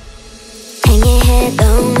 Hang your head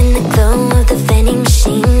low in the glow of the vending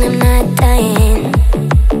machine, I'm not dying.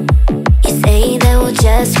 You say that we'll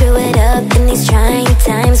just screw it up in these trying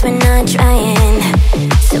times, we're not trying.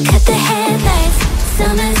 So cut the headlights,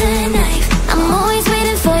 summer's a knife, I'm always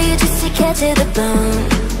waiting for you just to get to the bone.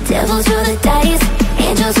 Devils roll the dice,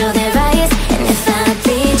 angels roll their eyes, and if I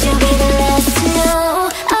bleed, you'll be the last to know.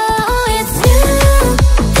 Oh, it's you,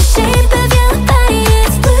 the shape of your body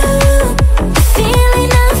is blue, the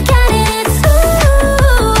feeling I've got it, it's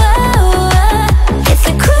ooh. It's a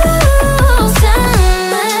cruel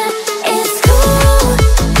summer, it's cool,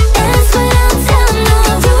 that's what I'll tell, no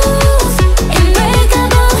rules,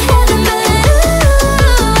 unbreakable heaven, but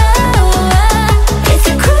ooh, it's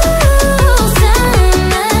a cruel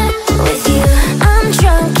summer with you. I'm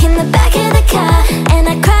drunk in the back of the car, and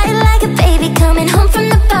I cried like a baby coming home from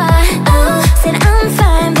the bar. Oh, said I'm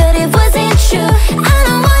fine, but it wasn't true. I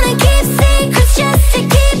don't wanna keep secrets just to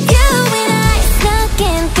keep you. And I snuck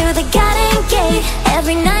in through the garden gate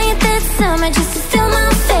every night that summer just to fill my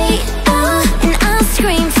fate. Oh, and I'll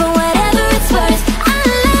scream for whatever it's worth. I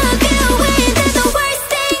love you, ain't that the worst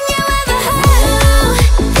thing you ever heard?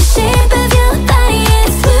 The shape of your body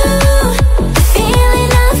is blue, the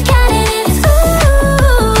feeling I've got it, it's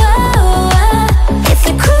ooh. It's a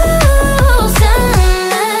cruel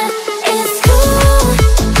summer, it's cool,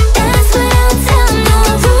 that's what I'll tell, no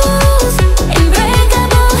rules,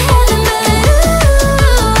 unbreakable heaven, but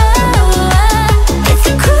ooh, it's a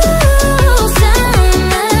cruel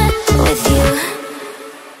summer with you.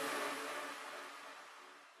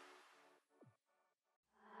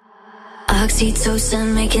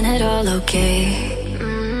 Oxytocin making it all okay.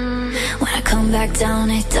 When I come back down,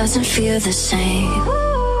 it doesn't feel the same.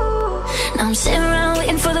 Now I'm sitting around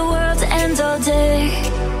waiting for the world to end all day.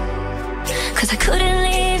 'cause I couldn't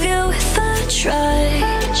leave you if I tried.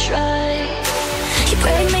 You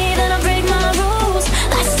break me, then I break my rules.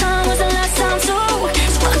 Last time was the last time too.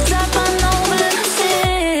 It's fucked up, I know, but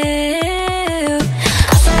still.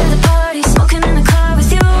 Outside of the party, smoking in the car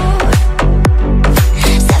with you.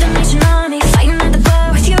 7 Nation Army, fighting at the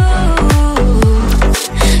bar with you.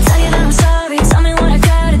 Tell you that I'm sorry, tell me what I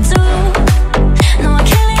gotta do. No, I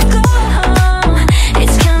can't let go,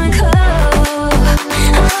 it's chemical.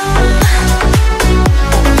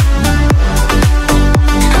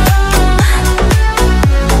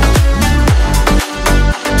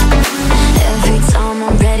 Every time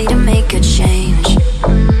I'm ready to make a change,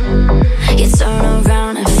 you turn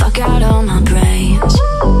around and fuck out all my brains.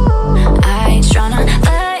 I ain't tryna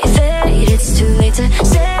fade, it's too late to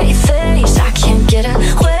save face. I can't get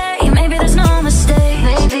away, maybe there's no mistake.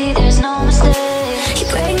 You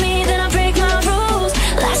break me, then I break my rules.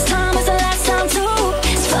 Last time was the last time too.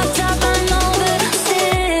 It's fucked up, I know, but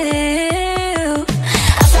still.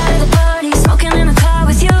 Outside of the party, smoking in the car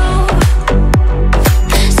with you.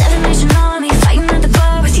 7 Nation Army, fighting at the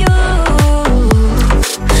bar with you.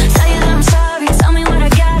 Tell you that I'm sorry, tell me what I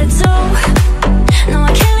gotta do. No,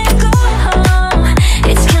 I can't let go,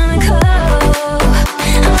 it's chemical.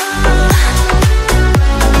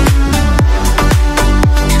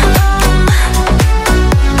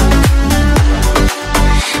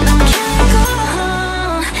 No, I can't let go,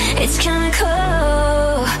 it's chemical.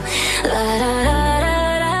 La da da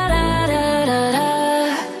da da da da da.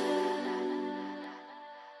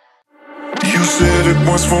 You said it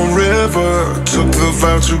was forever, took the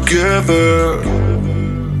vow together.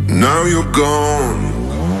 Now you're gone.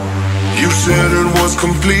 You said it was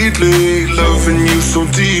completely loving you so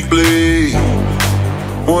deeply.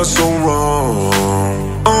 What's so wrong?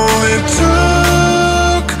 All it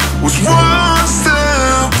took was one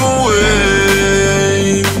step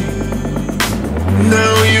away.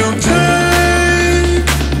 Now you take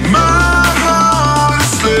my heart a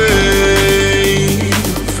slave.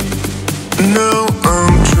 Now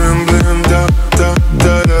I'm trembling, da da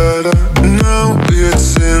da da da. Now it's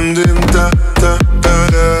ending, da da da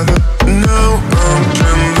da da. Now I'm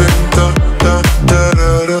trembling, da da da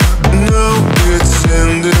da da. Now it's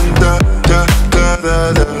ending, da da da da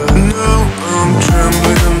da. Now I'm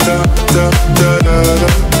trembling, da da da da da.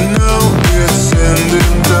 Now it's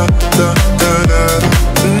ending, da da da da da.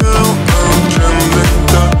 Now I'm trembling,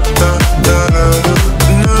 da da da da da.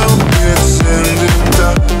 Now it's ending, da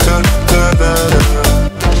da da da da.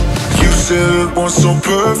 You said it was so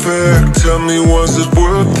perfect. Tell me, was it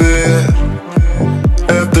worth it?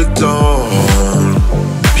 At the dawn,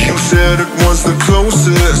 you said it was the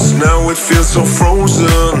closest. Now it feels so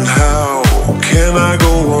frozen. How can I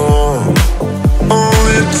go on? All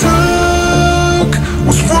it took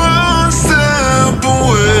was one step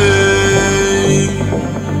away.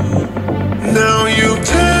 Now you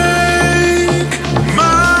take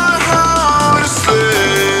my heart a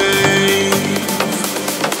slave.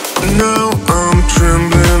 Now I'm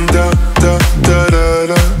trembling, da da da da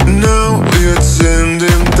da. Now it's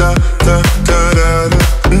ending, da da da da da.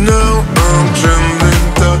 Now I'm trembling,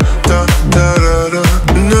 da da da da da.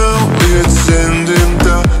 Now it's ending,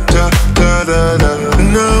 da da da da da.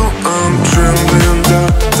 Now I'm trembling, da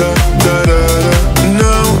da da da da.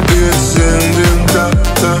 Now it's ending, da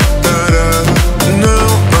da da da da. Now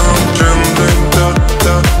I'm trembling, da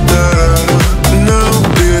da da da da. Now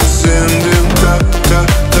it's ending, da da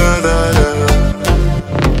da da da.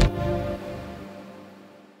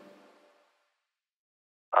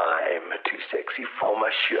 I'm too sexy for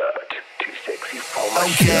my shirt, too sexy for my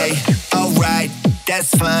Okay, alright,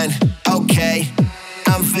 that's fine, okay.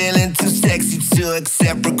 I'm feeling too sexy to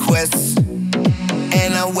accept requests,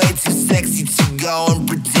 and I'm way too sexy to go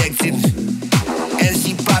unprotected. And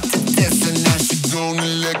she popped the test and now she going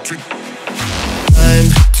electric. I'm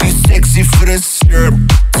too sexy for this shirt,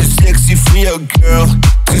 too sexy for your girl,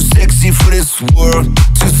 too sexy for this world,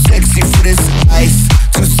 too sexy for this ice,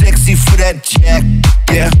 too sexy for that jack.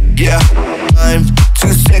 Yeah, yeah. I'm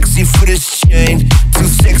too sexy for this chain, too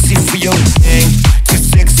sexy for your thing, too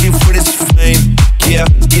sexy for this flame. Yeah,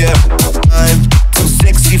 yeah. I'm too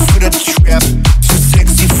sexy for the trap, too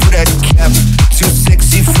sexy for that cap, too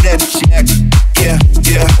sexy for that jack. Yeah,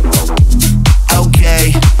 yeah.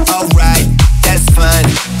 Okay, alright, that's fine.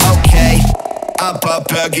 Okay, I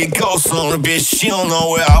pop out, get ghosts on the bitch. She don't know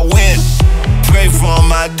where I went. Pray for all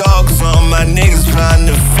my dogs, all my niggas behind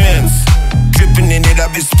the fence. Dripping in it,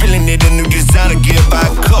 I've been spilling it. A new designer gear by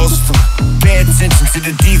Coastal. Pay attention to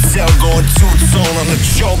the detail, going two-tone on the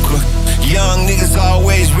choker. Young niggas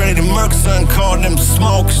always ready to murk, son, call them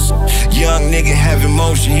smokers. Young nigga have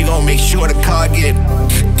emotion, he gon' make sure for the car get.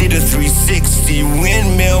 Did a 360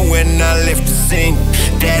 windmill when I left the scene.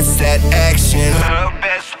 That's that action. Her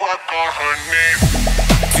best work on her knee.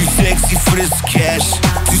 Too sexy for this cash,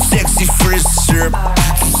 too sexy for this syrup,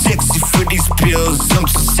 too sexy for these pills, I'm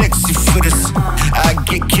too sexy for this. I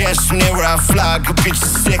get cash whenever I fly, good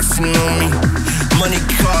bitches sexing on me. Money,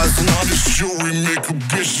 cars, and all this jewelry make a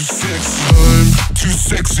bitch sexy. I'm too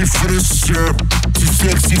sexy for this syrup, too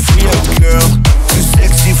sexy for your girl, too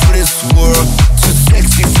sexy for this world, too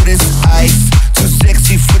sexy for this ice, too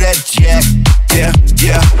sexy for that jack. Yeah,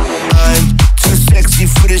 yeah, I'm too sexy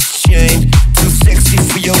for this chain, too sexy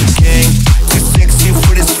for your gang, too sexy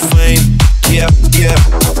for this fame. Yeah, yeah,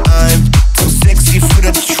 I'm too sexy for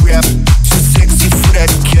the trap, too sexy for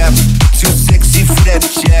that cap, too sexy for that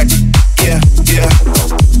jack. Yeah, yeah.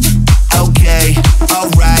 Okay,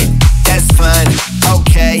 alright, that's fine.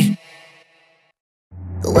 Okay.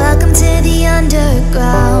 Welcome to the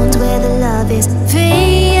underground, where the love is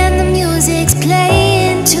free and the music's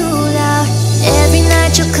playing too loud. Every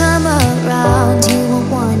night you'll come around, you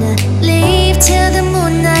won't wanna leave till the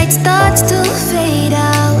moonlight starts to fade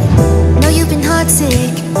out. Know you've been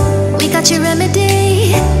heartsick, we got your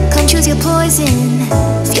remedy. Come choose your poison,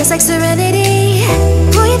 feels like serenity.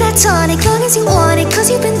 Pour you that tonic, long as you want it, cause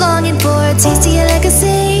you've been longing for a taste of your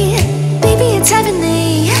legacy. Baby, it's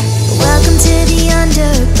heavenly. Welcome to the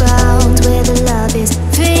underground, where the love is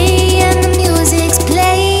free and the music's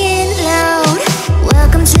playing loud.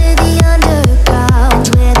 Welcome to the underground,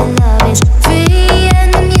 where the love is free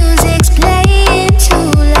and the music's playing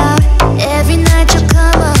too loud. Every night you'll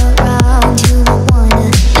come around, you won't wanna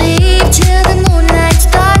leave till the moonlight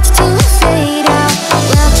starts to fade out.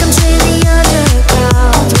 Welcome to the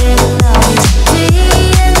underground, where the love is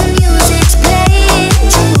free and the music's playing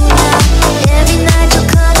too loud. Every night you'll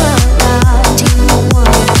come around, you won't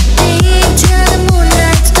wanna leave till the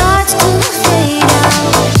moonlight starts to fade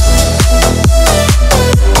out.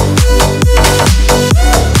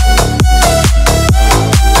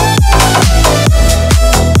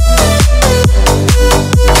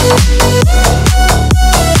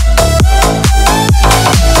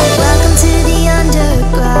 Welcome to the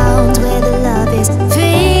underground, where the love is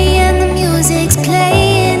free and the music's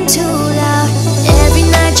playing too loud. Every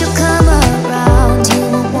night you'll come around, you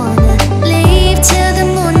won't wanna leave till the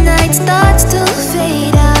moonlight starts to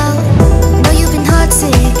fade out. Know you've been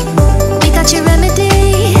heartsick, we got your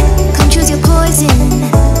remedy. Come choose your poison,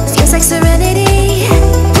 feels like serenity.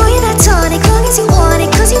 Pour you that tonic, long as you want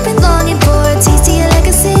it, cause you've been longing for a taste of your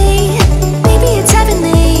legacy. Baby, it's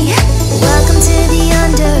heavenly. Welcome to the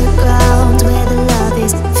underground, where the love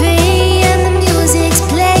is free and the music's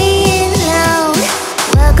playing loud.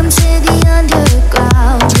 Welcome to the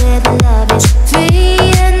underground, where the love is free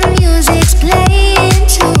and the music's playing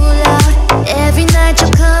too loud. Every night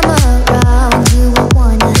you'll come around, you won't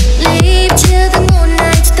wanna leave till the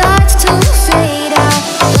moonlight starts to fade out.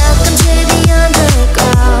 Welcome to the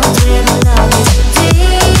underground, where the love is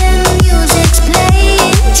free and the music's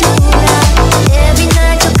playing too loud. Every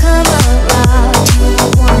night you'll come around, you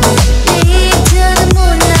won't wanna leave till the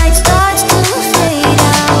moonlight starts to fade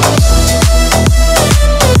out.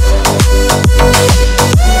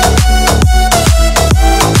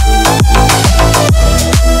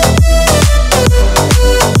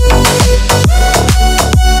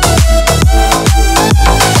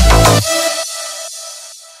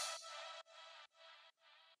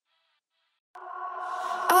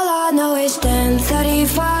 All I know is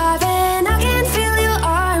 10:35 and I can feel your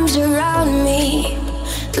arms around me.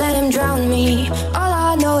 Let him drown me. All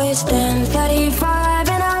I know is 10:35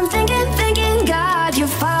 and I'm thinking, God, you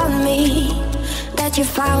found me. That you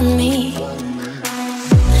found me.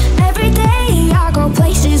 Every day I go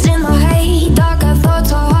places in my head. Darker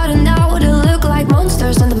thoughts are hard and now to look like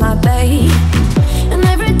monsters under my bed. And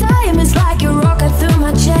every time it's like you're rocking through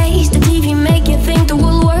my chase. The TV make you think the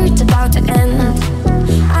whole world's about to end.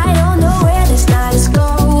 I don't know where this night is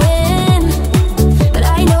going, but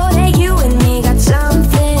I know that you and me got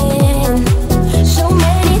something. So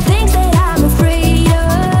many things that I'm afraid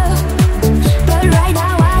of, but right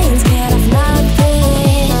now I ain't scared of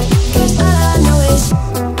nothing. 'Cause all I know is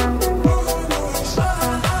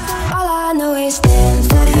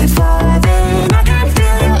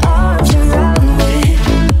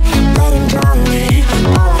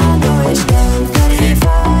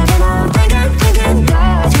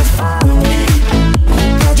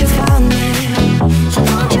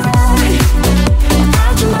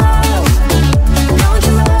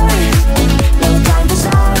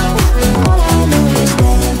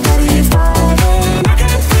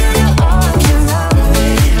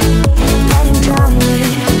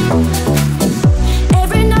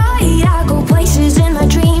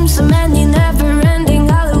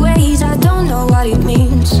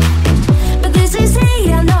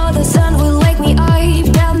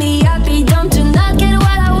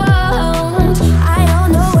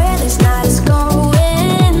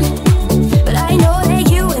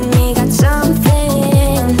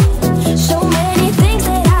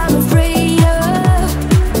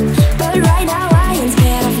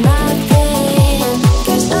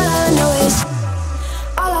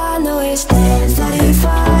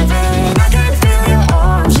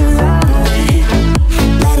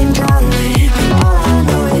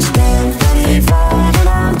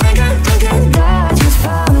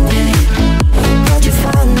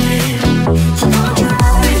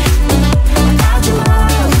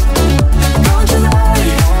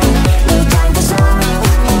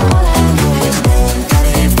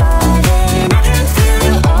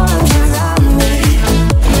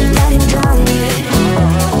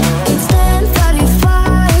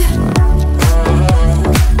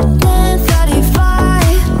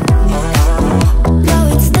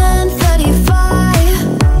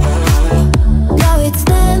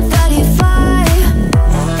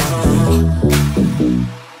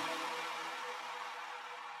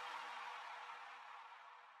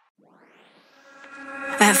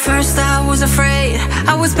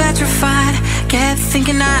I was petrified, kept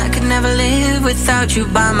thinking I could never live without you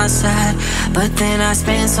by my side. But then I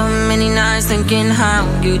spent so many nights thinking how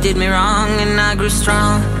you did me wrong, and I grew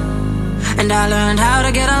strong, and I learned how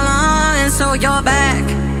to get along. And so you're back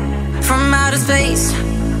from outer space.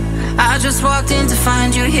 I just walked in to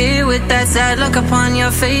find you here with that sad look upon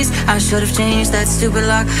your face. I should have changed that stupid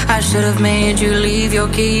lock, I should have made you leave your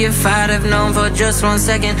key. If I'd have known for just 1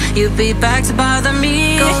 second you'd be back to bother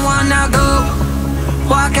me. Go on now, go,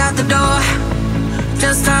 walk out the door.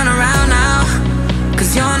 Just turn around now,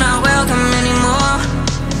 cause you're not welcome anymore.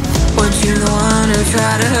 Weren't you the one who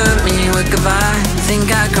tried to hurt me with goodbye? You think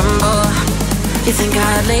I'd crumble? You think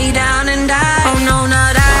I'd lay down and die? Oh no,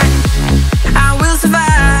 not I will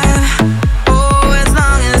survive. Oh, as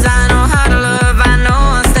long as I know how to love, I know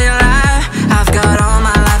I'll stay alive. I've got all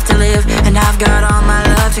my life to live, and I've got all my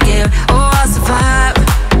love to give. Oh, I'll survive,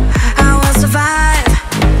 I will survive.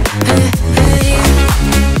 Hey, hey.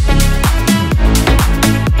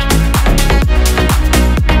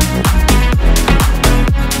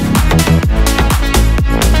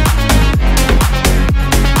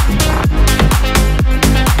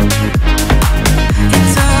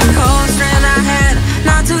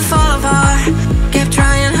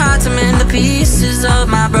 Pieces of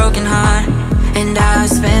my broken heart, and I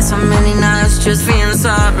spent so many nights just feeling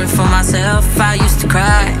sorry for myself. I used to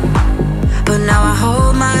cry, but now I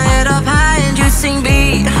hold my head up high and you sing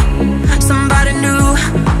beat somebody new.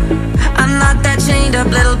 I'm not that chained up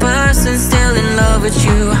little person still in love with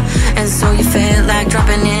you. And so you felt like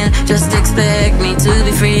dropping in, just expect me to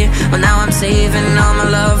be free. Well, now I'm saving all my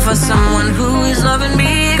love for someone who is loving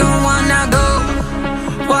me. Go on now, go,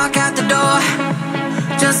 walk out the door.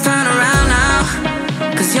 Just turn around now,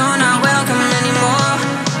 cause you're not welcome anymore.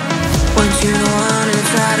 Weren't you the one who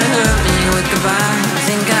tried to hurt me with goodbye? You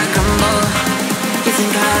think I'd crumble? You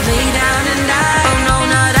think I'd lay down and die? Oh no,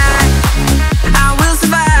 not I will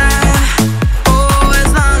survive. Oh,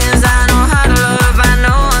 as long as I know how to love, I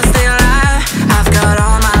know I'll stay alive. I've got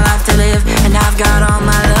all my life to live, and I've got all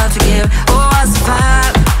my love to give. Oh, I'll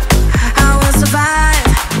survive, I will survive.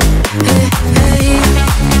 Hey, hey.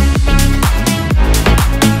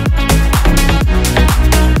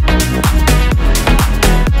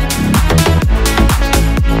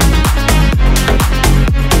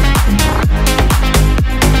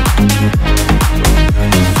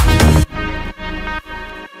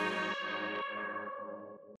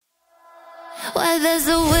 Where there's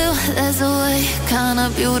a will, there's a way, kinda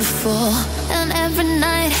beautiful. And every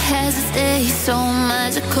night has its day, so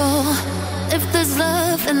magical. If there's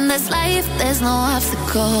love in this life, there's no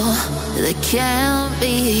obstacle that can't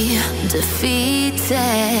be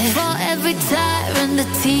defeated. For every tyrant, a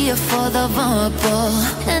tear for the vulnerable,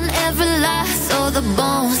 and every loss, all the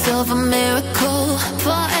bones of a miracle.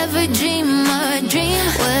 For every dreamer, a dream,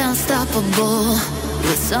 we're unstoppable,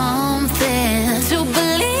 with something to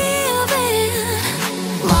believe in.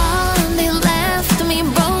 Monday left me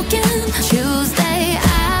broken. Tuesday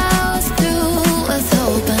I was through with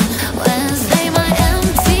open. Wednesday my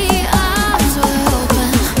empty arms were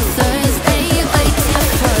open. Thursday waiting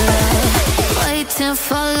for love, waiting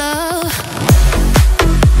for love.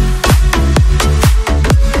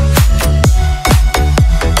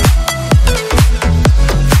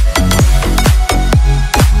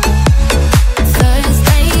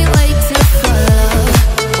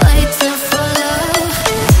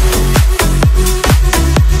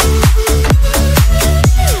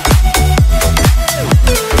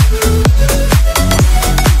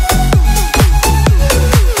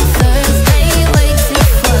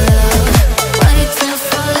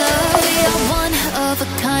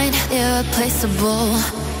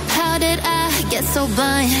 How did I get so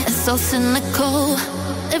blind and so cynical?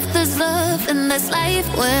 If there's love in this life,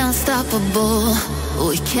 we're unstoppable.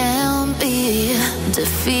 We can't be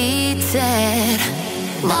defeated.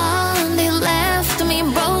 Monday left me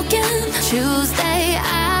broken. Tuesday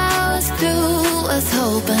I was through with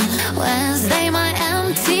hoping. Wednesday my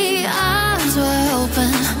empty arms were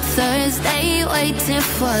open. Thursday waiting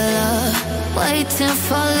for love, waiting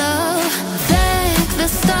for love. Thank the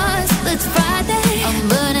stars, it's Friday. I'm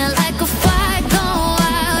burning like a fire, go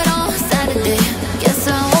out on Saturday. Guess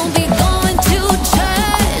I won't be going to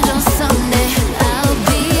church on Sunday. I'll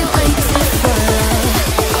be waiting for love,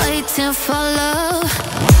 waiting for love.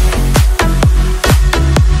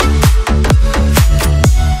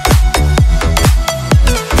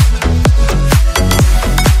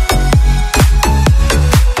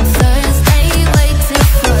 Thursday waiting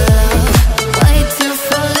for love, waiting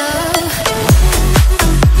for love.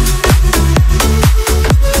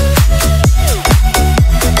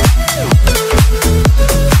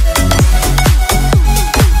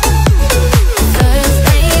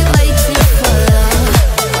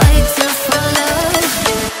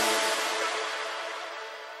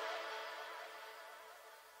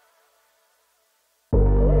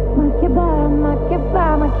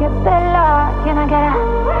 Makeba, can I get a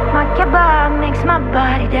Makeba makes my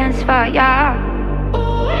body dance for ya.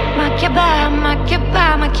 Makeba,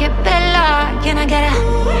 Makeba, Makeba, can I get a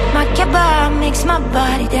Makeba makes my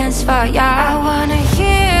body dance for ya. I wanna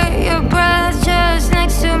hear your breath just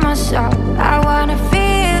next to my soul. I wanna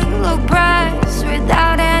feel your breath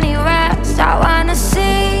without any rest. I wanna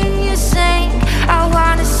see you sing, I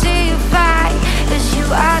wanna see you fight, 'cause you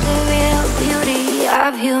are the real beauty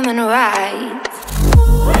of human rights.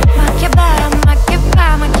 Makeba, Makeba,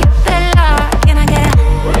 Makeba, can I get a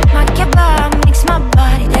Makeba makes my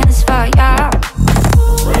body dance for ya.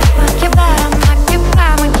 Makeba, Makeba,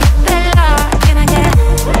 Makeba, can I get a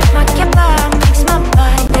Makeba makes my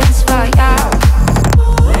body dance for ya.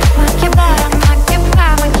 Makeba, Makeba,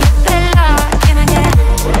 Makeba, can I get a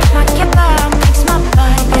Makeba makes my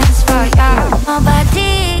body dance for ya.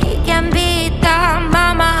 Nobody can beat the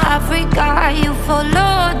Mama Africa. You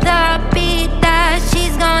follow the beat that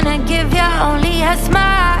she's gonna give you. Only a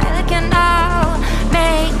smile can now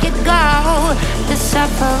make it go. The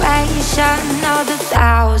separation of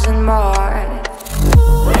 1,000 more.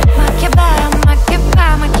 Makeba, Makeba,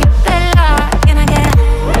 Makeba, can I get a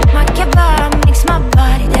Makeba makes my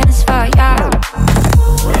body dance for ya.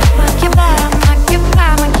 Makeba, Makeba,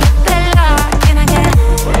 Makeba, can I get a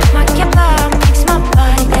Makeba makes my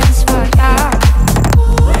body dance for ya.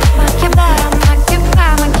 Makeba, Makeba,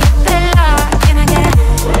 Makeba, can I get a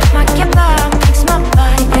Makeba makes my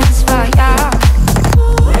body dance for ya.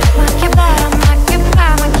 Makeba, Makeba,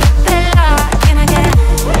 Makeba, can I get a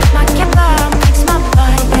Makeba makes my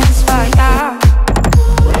body dance for ya.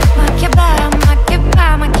 Makeba, Makeba,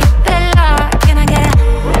 Makeba, can I get a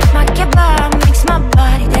Makeba makes my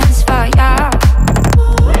body dance for ya.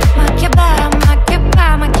 Makeba, Makeba,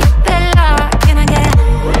 Makeba, can I get a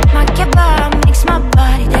Makeba makes my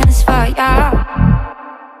body dance for ya.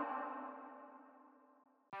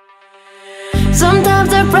 Sometimes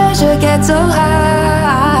the pressure gets so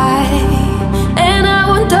high, and I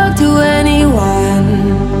won't talk to anyone,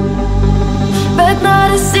 but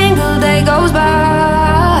not a single day goes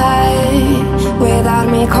by without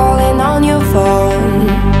me calling on your phone.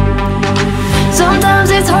 Sometimes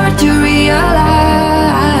it's hard to realize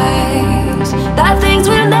that things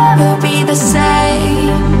will never be the same.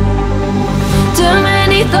 Too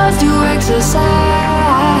many thoughts to exercise,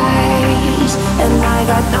 and I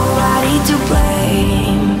got nobody to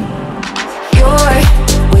blame. Your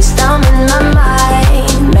wisdom in my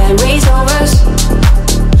mind, memories of us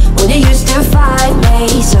when you used to find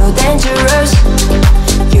me so dangerous.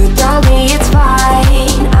 You told me it's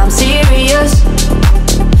fine, I'm serious.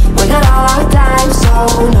 We got all our time, so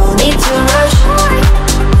no need to rush.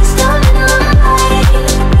 Wisdom in my mind,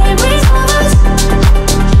 memories of us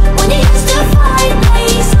when you used to find me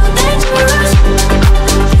so dangerous.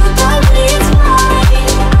 You told me it's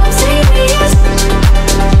fine, I'm serious.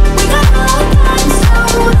 We got all our time, so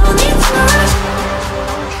no need to rush.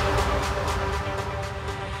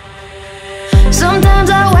 Sometimes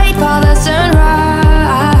I wait for the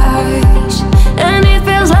sunrise, and it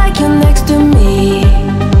feels like you're next to me.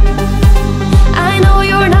 I know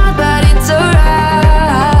you're not, but it's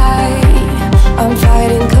alright. I'm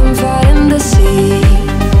fighting comfort in the sea.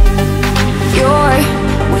 Your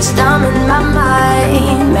wisdom in my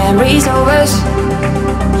mind, memories of us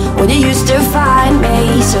when you used to find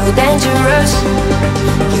me so dangerous.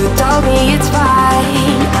 You told me it's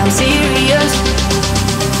fine, I'm serious.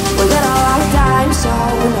 We got all our time, so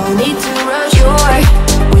no need to rush. Your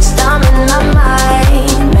wisdom in my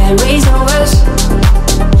mind, memories of us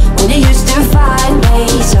when you used to find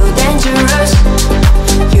me so dangerous.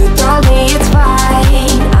 You told me it's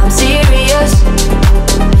fine, I'm serious.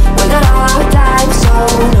 We got all our time, so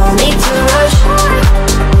no need to rush.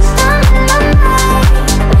 Wisdom in my mind,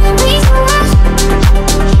 memories of us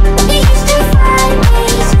when you used to find me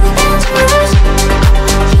so dangerous.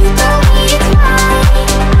 You told me it's fine,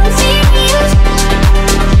 I'm serious.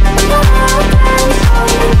 We got all our time, so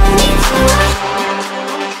no need to rush.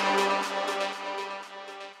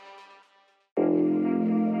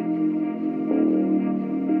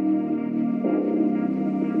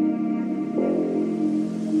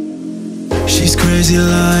 She's crazy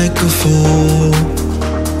like a fool.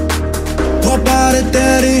 What about it,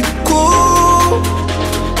 daddy? Cool.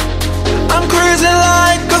 I'm crazy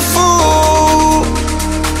like a fool.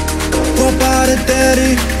 What about it,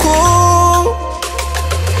 daddy? Cool.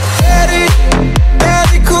 Daddy,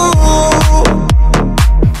 daddy, cool.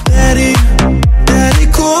 Daddy, daddy,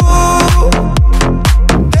 cool.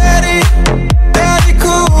 Daddy, daddy,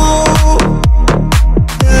 cool.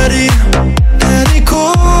 Daddy, daddy, cool.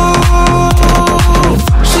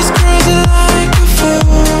 She's crazy like a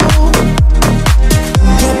fool.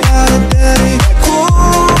 What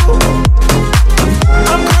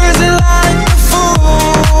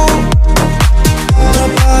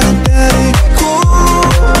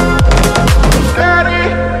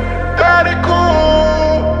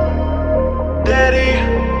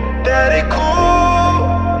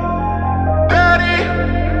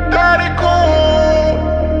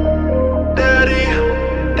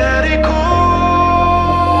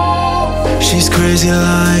She's crazy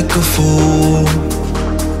like a fool.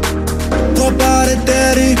 What about it,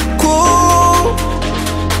 daddy? Cool.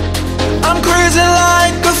 I'm crazy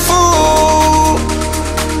like a fool.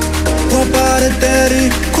 What about it, daddy?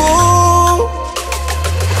 Cool.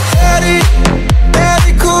 Daddy,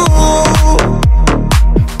 daddy cool.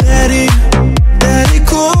 Daddy, daddy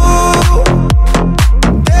cool.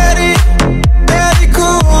 Daddy, daddy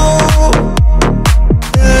cool.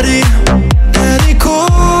 Daddy, daddy cool.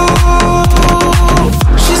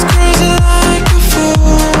 She's crazy like a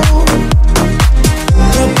fool.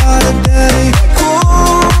 What about it, daddy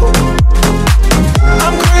cool?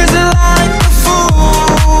 I'm crazy like a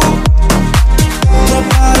fool. What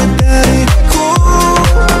about it, daddy cool?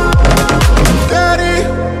 Daddy,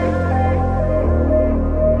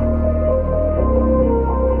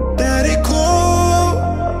 daddy cool.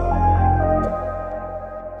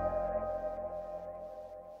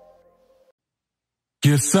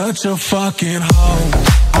 You're such a fucking hoe.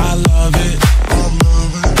 I love it.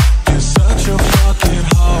 You're such a fucking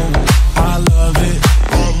hoe. I love it.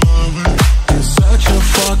 You're such a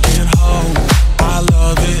fucking hoe. I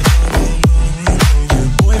love it. Your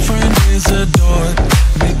boyfriend is a dork,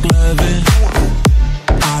 McLovin.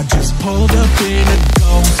 I just pulled up in a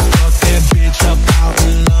ghost, fucked that bitch up out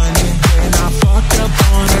in London. Then I fucked up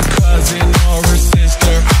on her cousin or her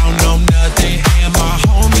sister. I don't know nothing. And my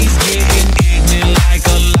homies getting ignorant like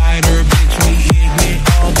a lighter. Bitch, we ignorant.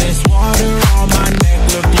 All this water on my neck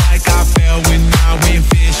look like I fell when I went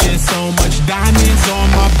fishing. So much diamonds on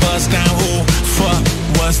my bust down. Ooh, fuck,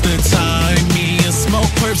 what's the time? Me and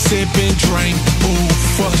smoke, perp, sip and drink. Ooh,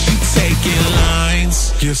 fuck, she taking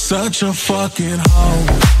lines. You're such a fucking hoe.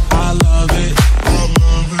 I love it.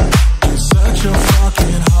 You're such a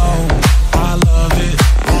fucking hoe. I love it.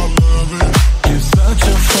 You're such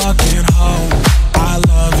a fucking hoe. I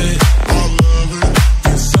love it.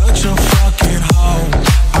 You're such a fucking hoe.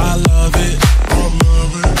 I love it.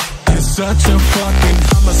 You're such a fucking.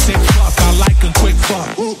 I'm a sick fuck. I like a quick fuck.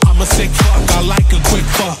 I'm a sick fuck. I like a quick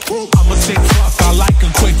fuck. I'm a sick fuck. I like a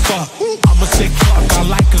quick fuck. I'm a sick fuck. I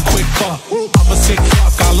like a quick fuck. I'm a sick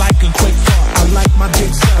fuck. I like a quick fuck. I like my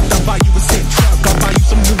dick sucked. I'll buy you a sick truck. I'll buy you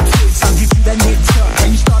some new tits. I'll give you that knit tuck.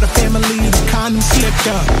 When you start a family, the condom slipped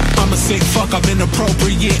up. I'm a sick fuck. I'm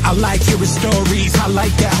inappropriate. I like hearing stories. I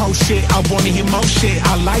like that whole shit. I wanna hear more shit.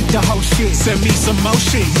 I like the whole shit. Send me some more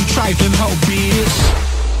shit. You trifling hoe, bitch.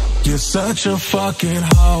 You're such a fucking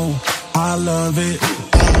hoe. I love it.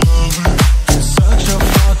 You're such a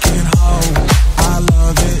fucking hoe. I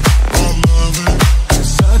love it. You're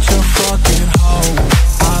such a fucking hoe.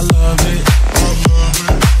 I love it.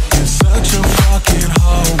 You're such a fucking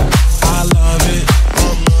hoe. I love it.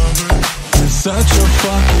 You're such a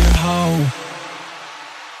fucking hoe.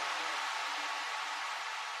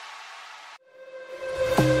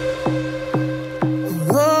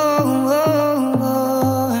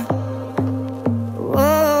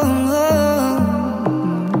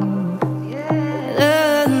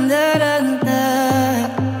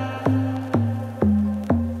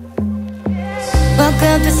 Woke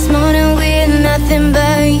up this morning with nothing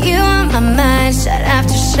but you on my mind. Shot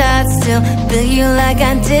after shot, still feel you like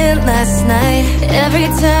I did last night. Every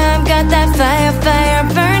time, got that fire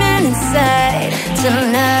burning inside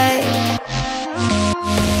tonight.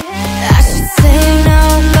 I should say no,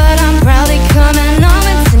 but I'm probably coming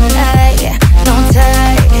over tonight. Don't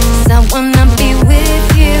tie, 'cause I wanna be with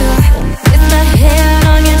you. With my hand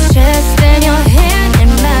on your chest and your hand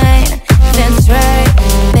in mine. That's right,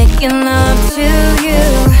 making love to you.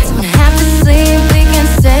 Don't have to sleep, we can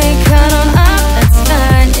stay cuddled up, that's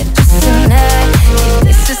fine. If just tonight,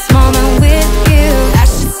 keep this moment with you. I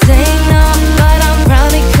should say no, but I'm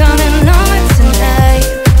probably coming over tonight.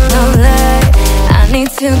 No lie, I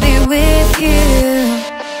need to be with you.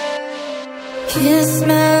 Kiss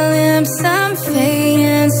my lips, I'm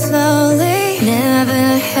fading slowly. Never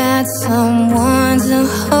had someone to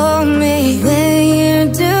hold me. When you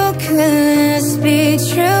do, could this be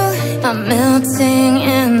true? I'm melting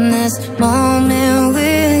in this moment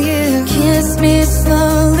with you. Kiss me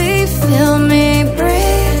slowly, feel me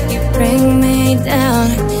breathe. You bring me down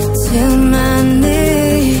to my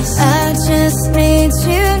knees. I just need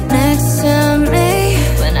you next to me.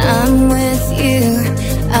 When I'm with you,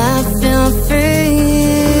 I feel free.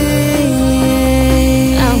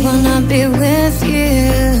 I wanna be with you.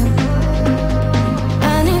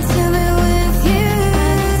 I need to be with you.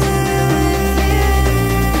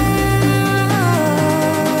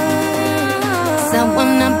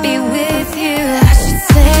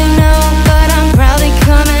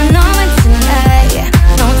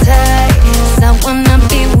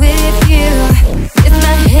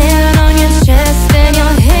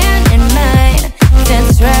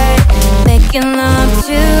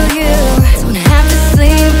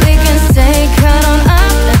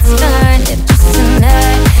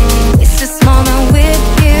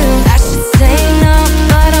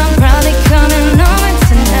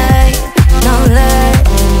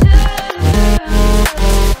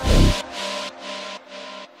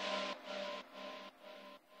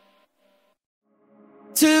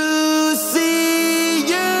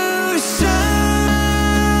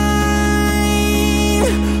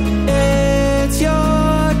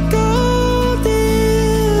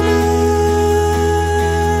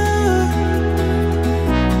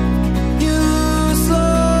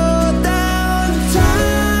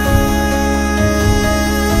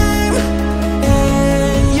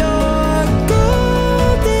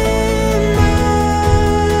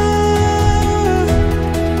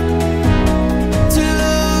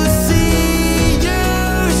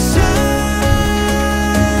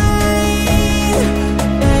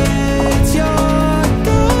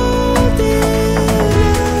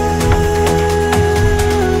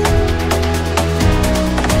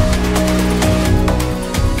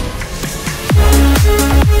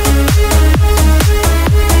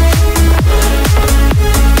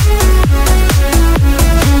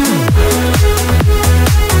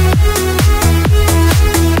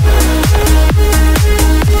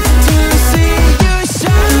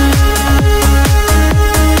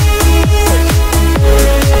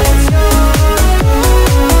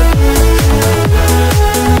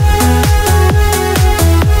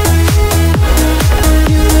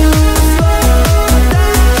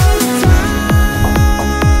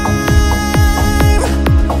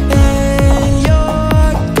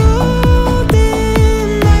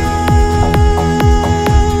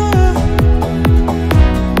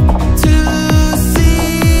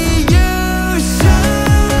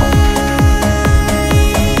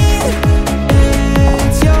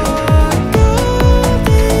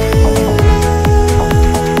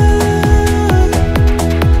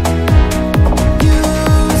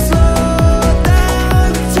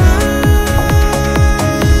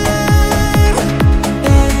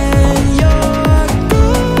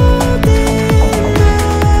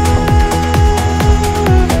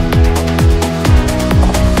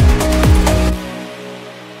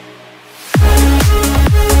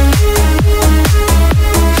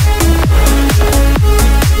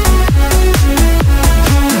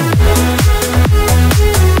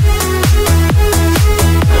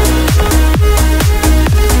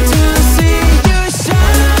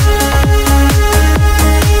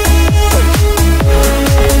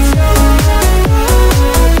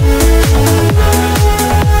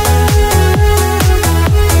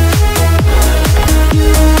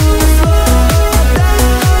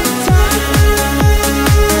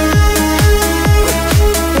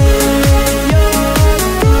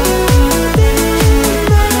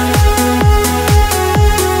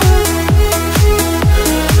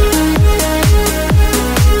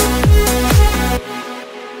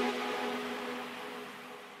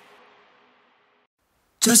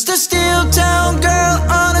 Just a steel town girl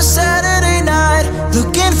on a Saturday night,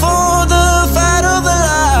 looking for the fight of a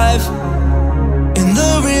life. In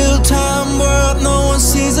the real-time world, no one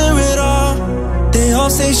sees her at all. They all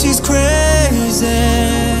say she's crazy,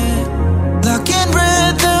 locking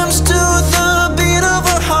rhythms to the beat of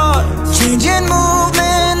her heart, changing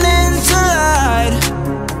movement into light.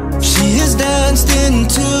 She has danced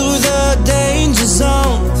into the danger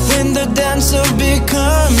zone when the dancer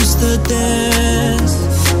becomes the dance.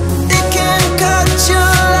 It can cut you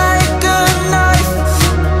like a knife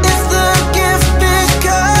if the gift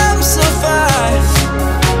becomes a fight.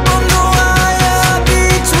 On the wire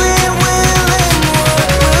between will and what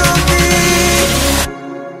will be.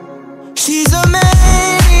 She's a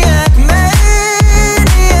maniac,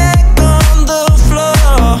 maniac on the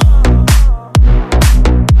floor,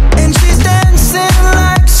 and she's dancing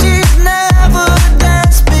like she's never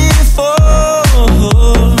danced before.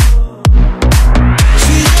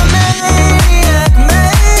 She's a maniac,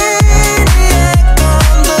 maniac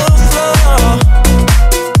on the floor,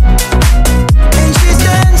 and she's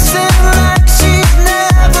dancing like she's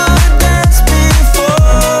never danced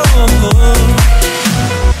before.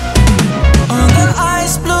 On the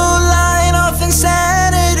ice blue line of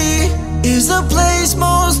insanity is the place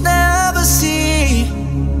most never see.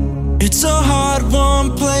 It's a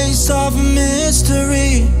hard-won place of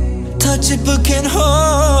mystery. Touch it but can't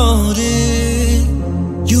hold it.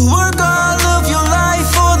 You work all of your life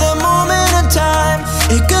for the moment in time.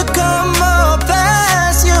 It could come or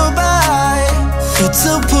pass you by. It's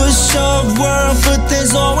a push-up world, but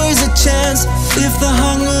there's always a chance if the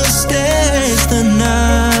hunger stays the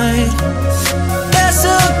night. There's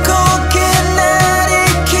a cold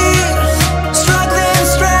kinetic key, struggling,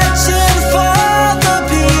 stretching for the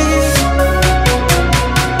beat,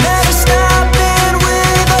 never stopping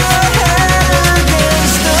with her head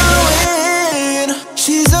against the wind.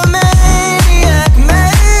 She's a maniac,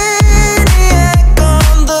 maniac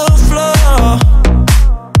on the floor,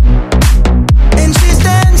 and she's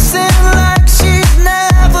dancing like she's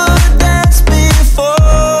never danced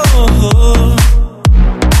before.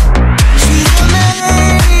 She's a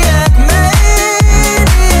maniac,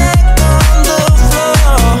 maniac on the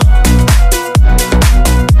floor,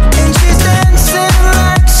 and she's dancing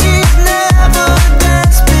like she's never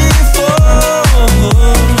danced before.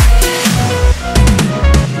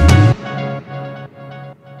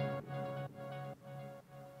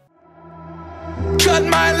 Cut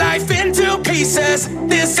my life into pieces.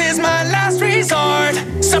 This is my last resort.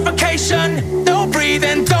 Suffocation, no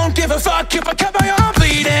breathing. Don't give a fuck if I cover your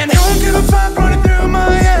bleeding. Don't give a fuck running through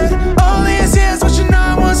my head. All these years wishing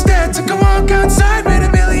I was dead. Took a walk outside, made a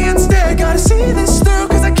million instead. Gotta see this through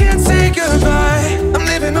cause I can't say goodbye. I'm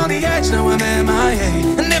living on the edge, now I'm MIA.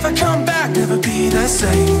 And if I come back, never be the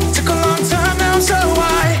same. Took a long time, now I'm so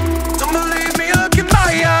high. Don't believe me, look in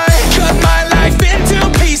my eye. Cut my life into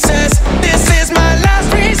pieces. This is my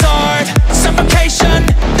last resort. Suffocation,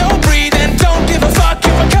 no breathing. Don't give a fuck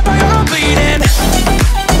if I cover your bleeding.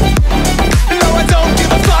 No, I don't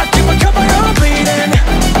give a fuck if I cover your bleeding.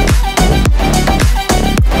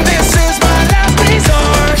 This is my last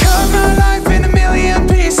resort. Cut my life in a million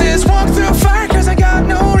pieces. Walk through fire cause I got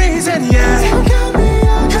no reason yet.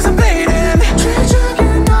 Cause I'm bleeding.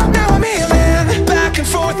 Now I'm healing. Back and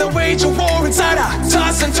forth I wage a war inside. I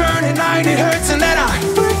toss and turn at night, it hurts and then I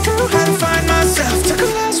break through how to find myself. Took a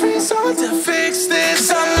last resort to fix this.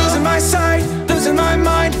 I'm losing my sight, losing my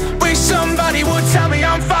mind. Wish somebody would tell me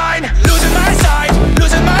I'm fine. Losing my sight,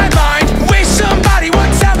 losing my mind. Wish somebody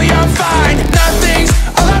would tell me I'm fine. Nothing's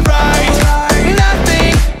alright,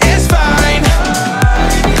 nothing is fine.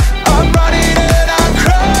 I'm running and I'm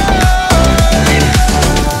crying.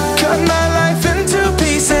 Cut my life into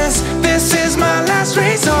pieces. This is my last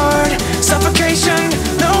resort. Suffocation,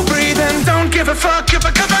 no breathing. Don't give a fuck if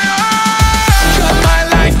I cover your eyes. Cut my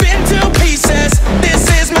life into pieces. This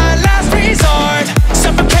is my last resort.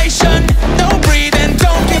 Suffocation, no breathing.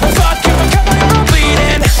 Don't give a fuck if I cover your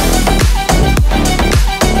bleeding.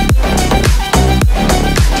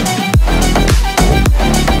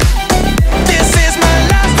 This is my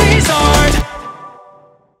last resort.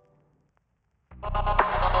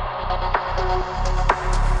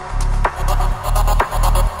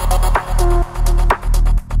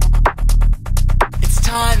 It's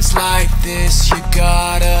times like this you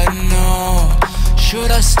gotta know.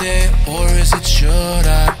 Should I stay or is it should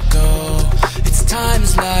I go? It's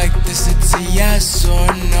times like this, it's a yes or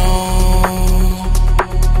no.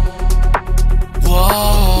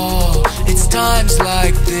 Whoa, it's times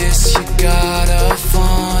like this you gotta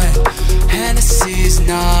find Hennessy's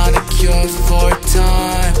not a cure for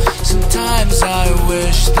time. Sometimes I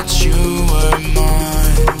wish that you were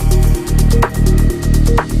mine.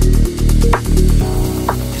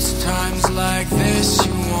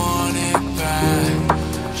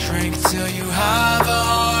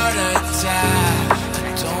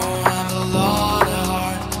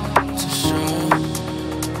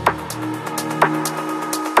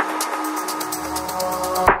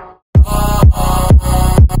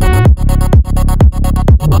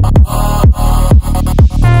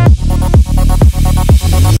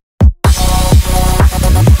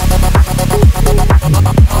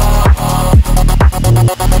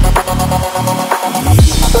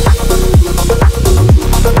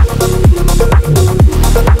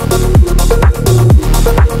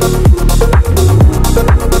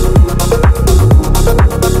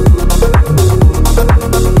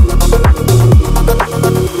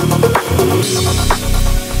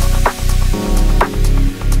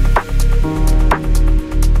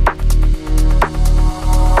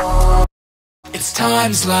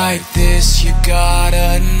 times like this you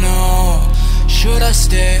gotta know, should I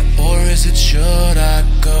stay or is it should I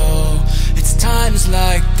go? It's times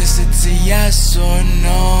like this, it's a yes or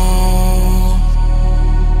no.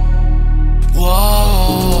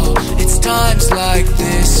 Whoa, it's times like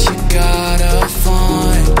this you gotta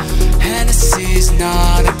find Hennessy's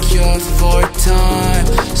not a cure for time.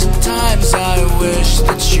 Sometimes I wish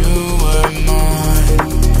that you were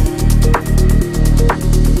mine.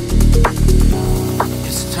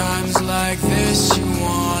 It's times like this you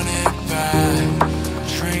want it back.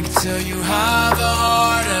 Drink till you have a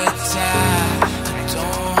heart attack. I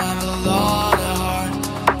don't have a lot of heart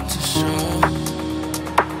to show.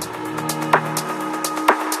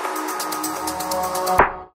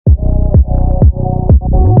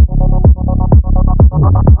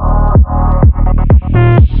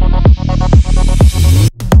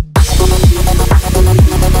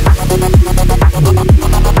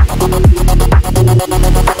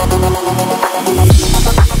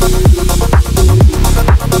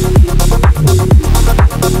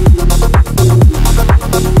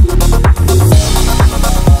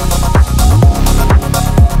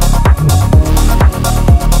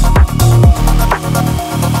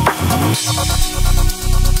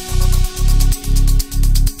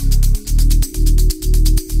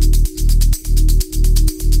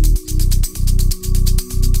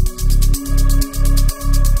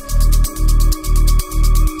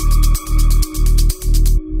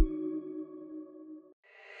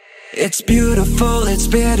 It's beautiful, it's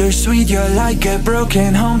bittersweet, you're like a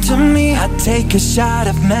broken home to me. I take a shot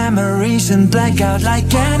of memories and black out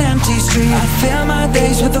like an empty street. I fill my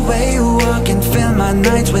days with the way you walk and fill my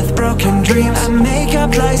nights with broken dreams. I make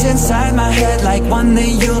up lies inside my head like one day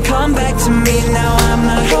you'll come back to me. Now I'm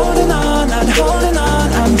not holding on, not holding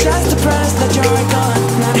on, I'm just depressed that you're gone.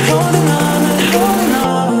 Not holding on, not holding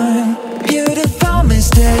on. Beautiful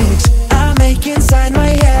mistakes I make inside my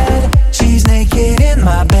head. She's naked in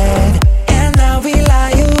my bed, and now we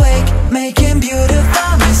lie awake, making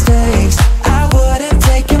beautiful mistakes. I wouldn't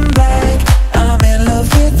take them back. I'm in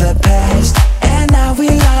love with the past, and now we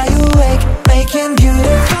lie awake, making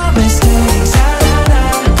beautiful mistakes.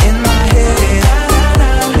 In my head,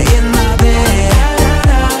 in my bed,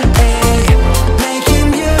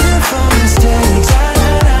 making beautiful mistakes.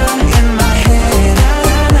 In my head,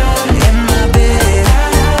 in my bed,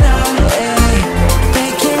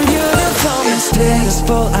 making beautiful mistakes.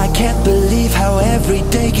 I can't believe how every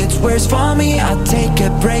day gets worse for me. I take a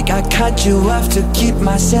break, I cut you off to keep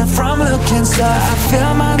myself from looking soft. I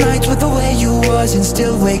fill my nights with the way you was and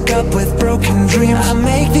still wake up with broken dreams. I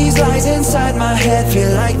make these lies inside my head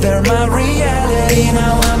feel like they're my reality.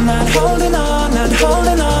 Now I'm not holding on, not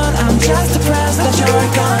holding on, I'm just depressed that you're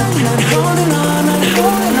gone. Not holding on, not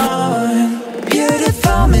holding on.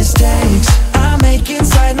 Beautiful mistakes I make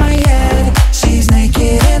inside my head. She's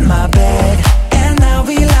naked in my bed, and now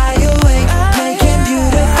we lie awake, making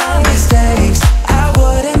beautiful mistakes. I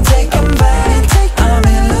wouldn't take them back. I'm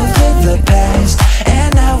in love with the past,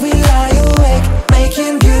 and now we lie awake,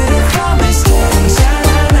 making beautiful mistakes.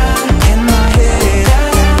 In my head,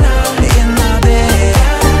 in my bed,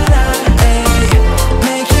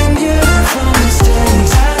 making beautiful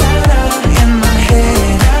mistakes. In my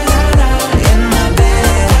head, in my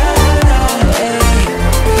bed,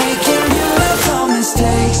 making beautiful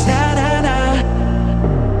mistakes.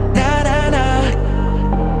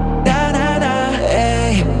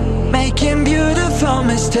 Making beautiful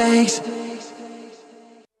mistakes.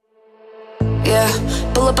 Yeah,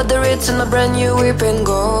 pull up at the Ritz in a brand new whip in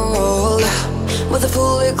gold, with a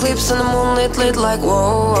full eclipse and the moonlit lit like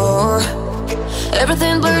whoa.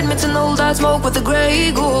 Everything blurred, mixing all that smoke with the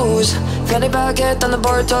grey goose. Fanny baguette on the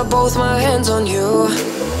bar top, both my hands on you.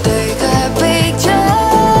 Take a picture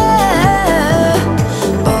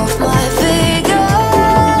of my figure.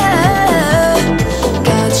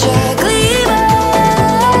 Gotcha gleamer.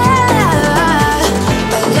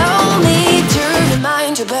 Allow me to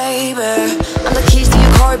remind you, baby, I'm the keys to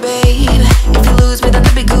your car, babe. If you lose me, then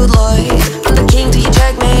that'd be good luck. I'm the king to your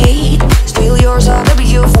checkmate. Steal yours, I'll baby,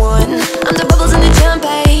 you've won. I'm the bubbles in the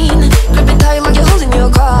champagne. Grip it tight like you're holding your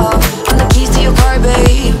cup. I'm the keys to your car,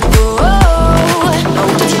 babe. Whoa,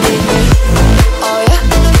 oh, did you need me? Oh yeah.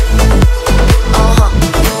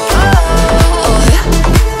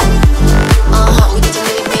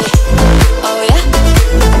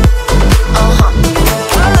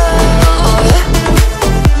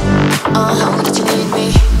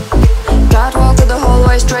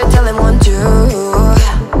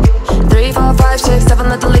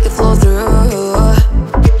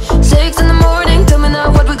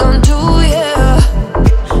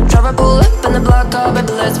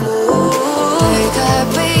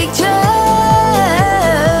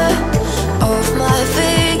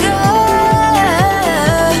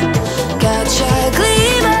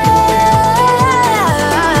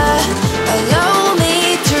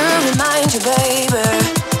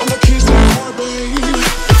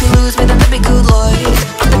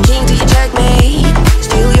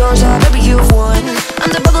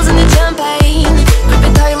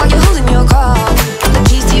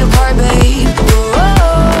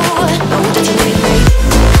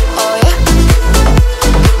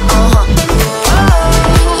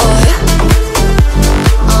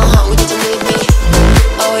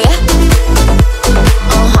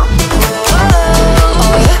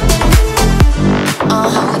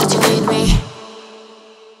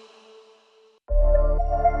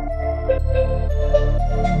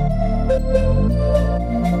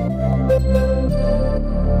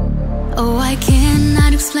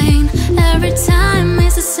 explain. Every time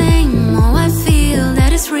it's the same. Oh, I feel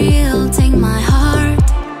that it's real. Take my heart.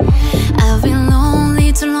 I've been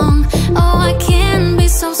lonely too long. Oh, I can't be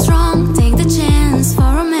so strong. Take the chance for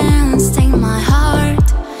romance. Take my heart.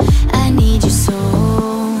 I need you so.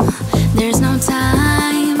 There's no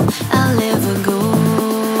time. I'll never go.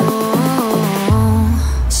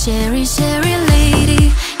 Cheri, Cheri lady,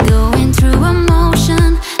 going through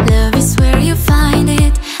emotion. Love is where you find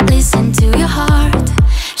it. Listen to your heart.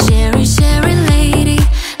 Cheri, Cheri lady,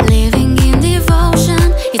 living in devotion.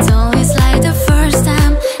 It's always like the first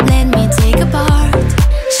time. Let me take a part.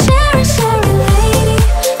 Cheri, Cheri lady,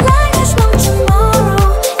 like there's no tomorrow.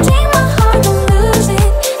 Take my heart, don't lose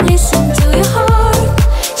it. Listen to your heart.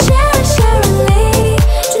 Cheri, Cheri lady,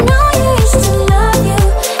 to know you is to love you.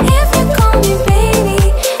 If you call me baby,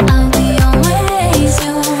 I'll be always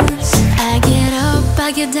yours. I get up,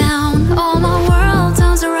 I get down, all my world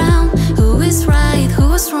turns around. Who is right, who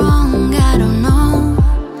is wrong, I don't know.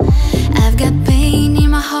 I've got pain in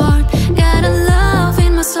my heart, got a love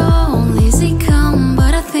in my soul. Easy come,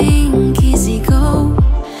 but I think easy go.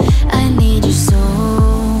 I need you so.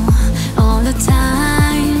 All the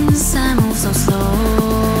times I move so slow.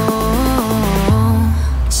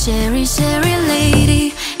 Cheri, Cheri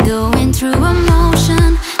lady, going through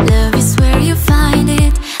emotion. Love is where you find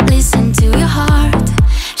it. Listen to your heart.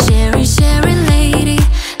 Cheri, Cheri lady,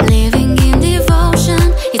 living in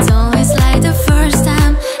devotion. It's always like the first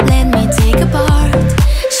time. Let me take a part.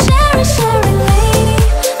 Cheri, Cheri lady,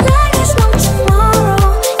 like there's no tomorrow.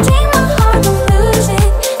 Take my heart, don't lose it.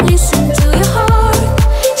 Listen to your heart.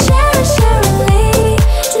 Cheri, Cheri lady,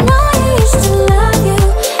 to know you is to love you.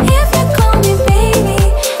 If you call me baby,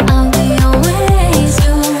 I'll be always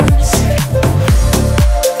yours.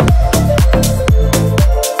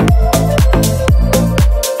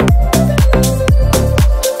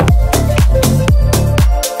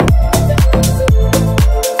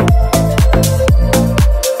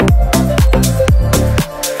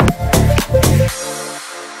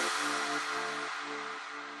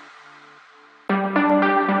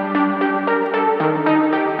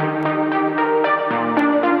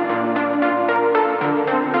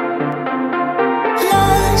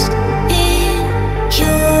 Lost in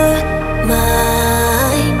your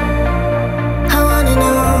mind. I wanna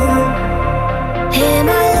know, am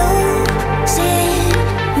I losing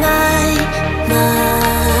my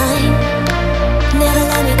mind? Never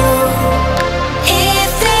let me go.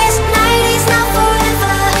 If this night is not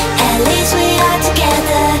forever, at least we are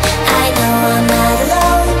together. I know I'm not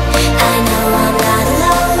alone. I know I'm not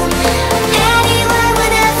alone. Anywhere,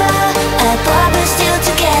 whenever, apart but still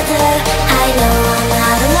together. I know I'm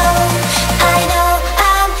not alone. I know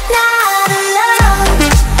I'm not alone.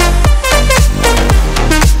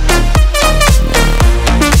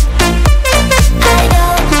 I know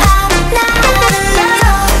I'm not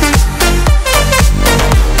alone.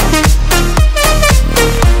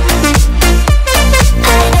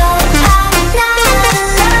 I know I'm not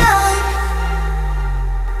alone.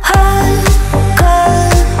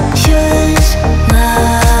 Unconscious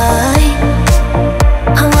mind,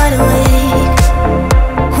 I'm wide awake.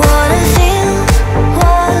 Wanna feel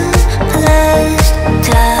one last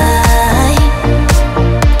time.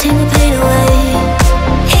 Take the pain away.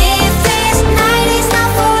 If this night is not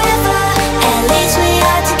forever, at least we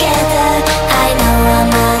are together. I know I'm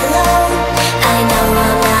not alone. I know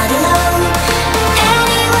I'm not alone.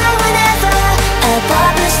 Anywhere, whenever,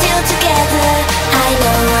 apart but still together. I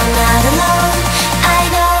know I'm not alone. I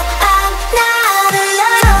know I'm not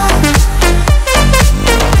alone.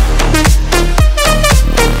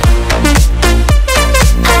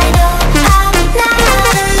 I know I'm not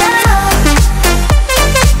alone.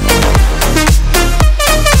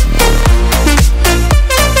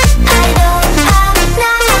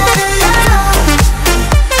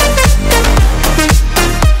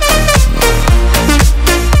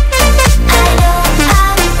 I know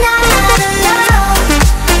I'm not alone.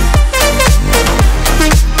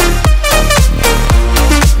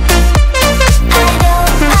 I know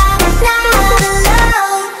I'm not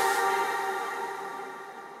alone.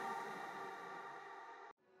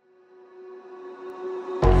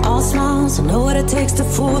 All smiles, I know what it takes to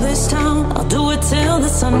fool this town. I'll do it till the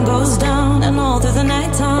sun goes down and all through the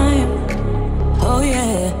nighttime. Oh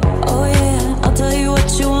yeah, I'll tell you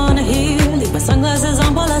what you wanna hear. Leave my sunglasses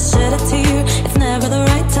on while I shed a tear. It's never the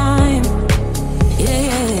right time. Yeah.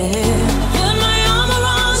 Put my arm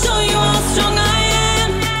around, show you how strong I am.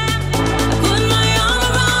 Put my arm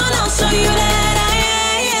around, I'll show you that I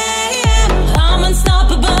am. I'm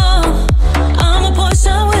unstoppable. I'm a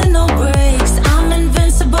Porsche with no brakes. I'm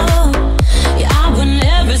invincible. Yeah, I win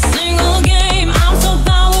every single game. I'm so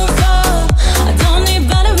powerful.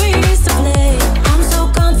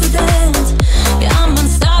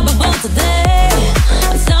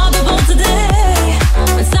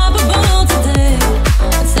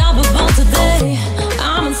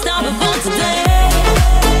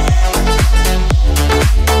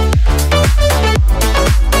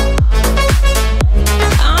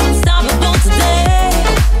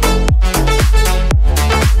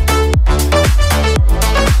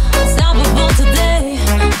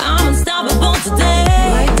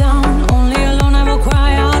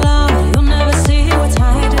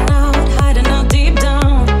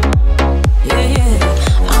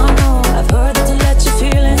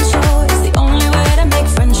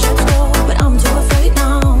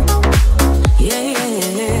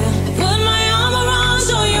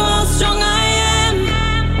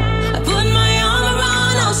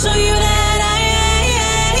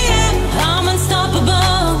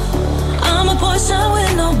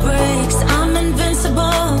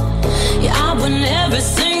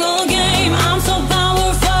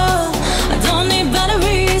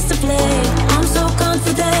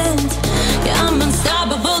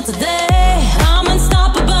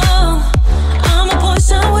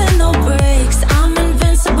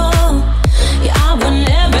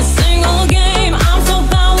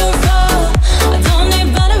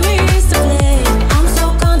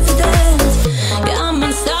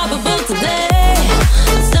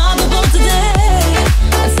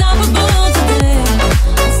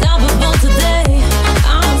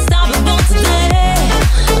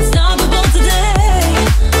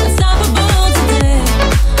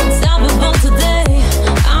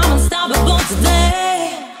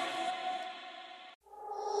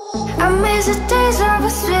 the days of a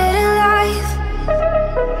city life.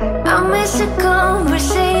 I miss a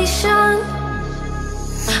conversation.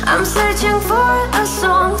 I'm searching for a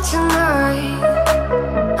song tonight.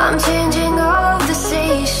 I'm changing all the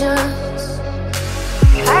stations.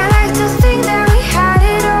 I like to think that we had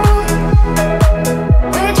it all.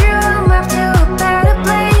 We drew a map to a better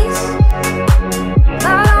place.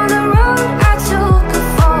 But on the road I took a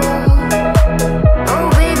fall. Oh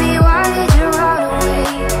baby, why did you run away?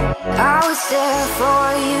 I was there for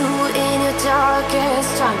you in your darkest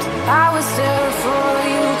times. I was there for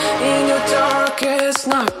you in your darkest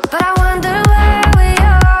night. But I wonder where we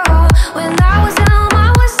are. When I was home, I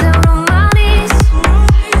was down on my knees.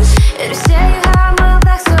 You say you had my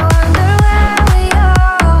back, so I wonder where we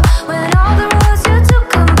are. When all the roads you took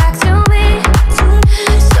come back to me.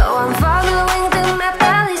 So I'm following the map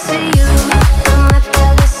that leads to you. The map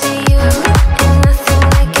that leads to you. And nothing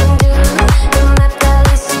I can do. The map that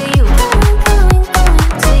leads to you.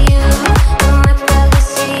 Going to you. The map that leads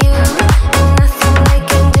to you. And nothing I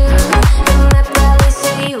can do. The map that leads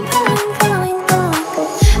to you.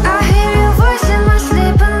 I hear your voice in my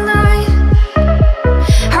sleep at night.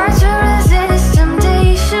 Hard to resist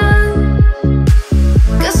temptation.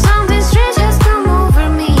 'Cause something strange has come over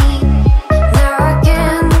me. Now I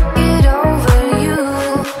can't get over you.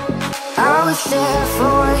 I was there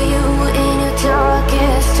for you in your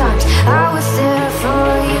darkest times. I was there for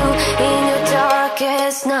you in your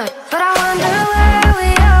darkest night. But I wonder where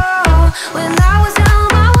we are. When I was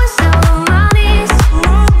home, I was down on my knees.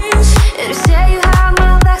 You say you had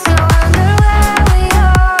my back, so I wonder where we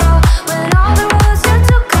are. When all the roads you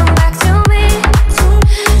took come back to me.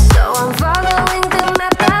 So I'm following the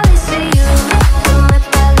map that leads to you. The map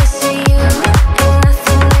that leads to you. And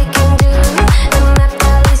nothing I can do. The map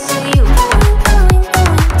that leads to you. Going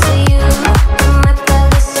to you. The map that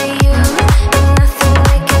leads to you. And nothing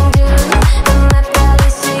I can do. The map that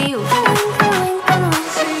leads to you.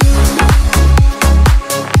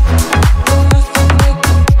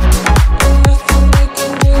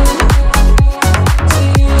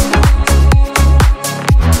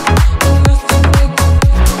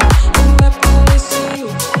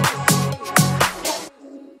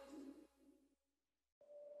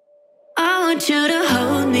 I want you to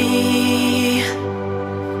hold me.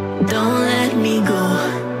 Don't let me go.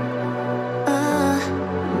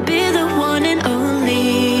 Be the one and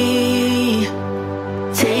only.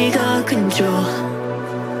 Take all control.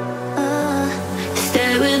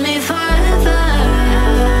 Stay with me forever.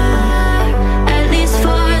 At least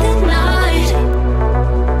for the night.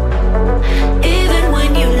 Even when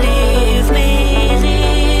you leave me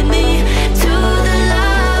to the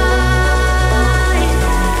light.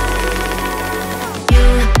 You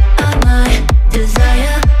are my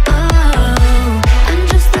desire. Oh, and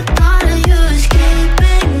just the thought of you is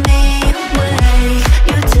keeping me awake.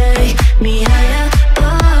 You take me higher.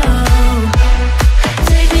 Oh,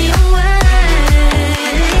 take me away.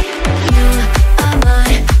 You are my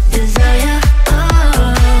desire.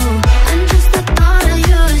 Oh, and just the thought of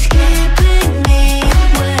you is keeping me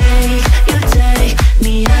awake. You take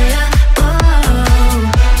me higher. Oh,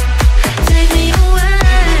 take me away.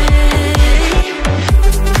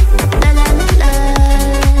 La la la la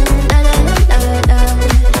la la la la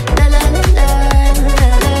la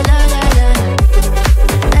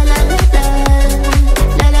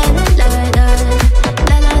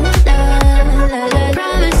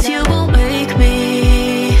Promise you won't wake me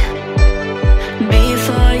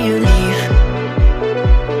before you leave.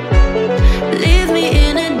 Leave me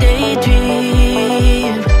in a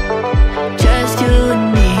daydream, just you and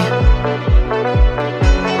me.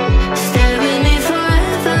 Stay with me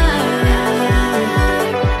forever,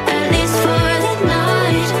 at least for the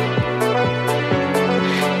night.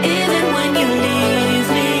 Even when you leave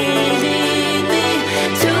me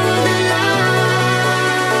to the light.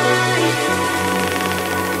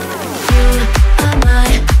 You are my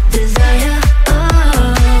desire.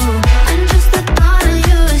 Oh, and just the thought of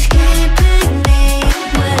you is keeping me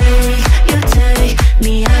awake. You take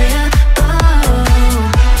me higher.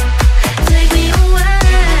 Oh, take me away.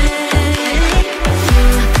 You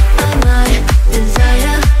are my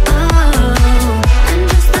desire. Oh, and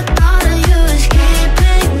just the thought of you is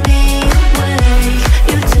keeping me awake.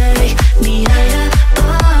 You take me higher.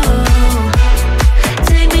 Oh,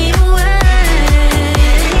 take me away.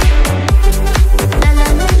 La la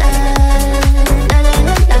la la la la la la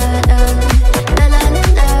la la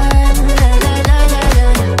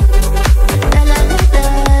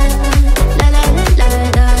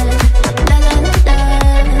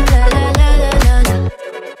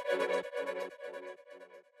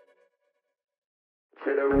To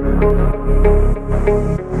the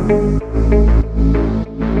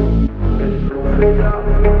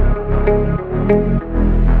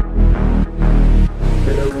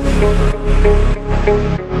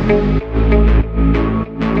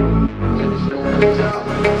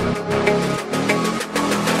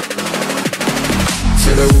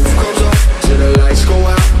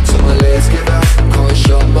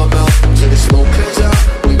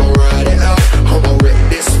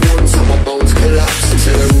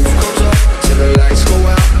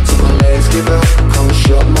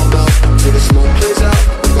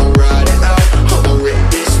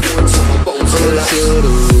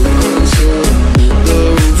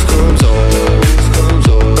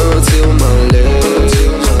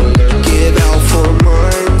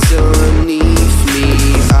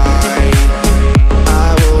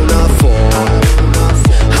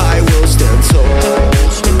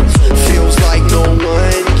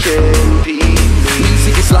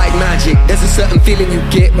feeling you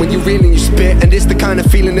get when you're real and you spit. And it's the kind of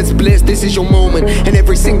feeling that's bliss. This is your moment, and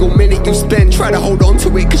every single minute you spend, try to hold on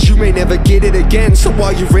to it, cause you may never get it again. So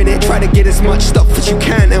while you're in it, try to get as much stuff as you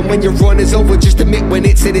can. And when your run is over, just admit when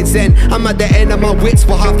it's at its end. I'm at the end of my wits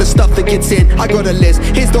for half the stuff that gets in. I got a list,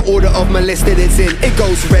 here's the order of my list that it's in. It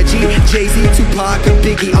goes Reggie, Jay-Z, Tupac and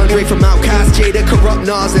Biggie, Andre from Outkast, Jada, Corrupt,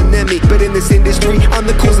 Nas and Emmy. But in this industry, I'm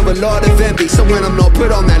the cause of a lot of envy. So when I'm not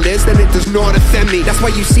put on that list, then it does not offend me. That's why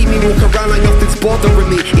you see me walk around like nothing's bothering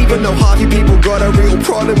me, even though half you people got a real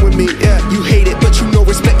problem with me. Yeah, you hate it, but you know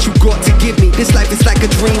respect you got to give me. This life is like a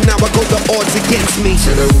dream, now I got the odds against me.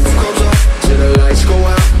 Till the roof comes up, till the lights go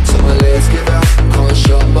out, till my legs give out, can't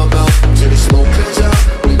shut my mouth, till the smoke clears out,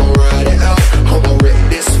 we gon' ride it out. I'ma rip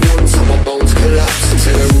this one till my bones collapse.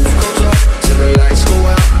 Till the roof comes up, till the lights go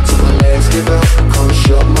out, till my legs give out, can't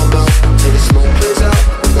shut my mouth, till the smoke clears out,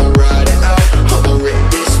 we gon' ride it out. I'ma rip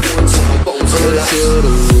this one till my bones collapse. Till the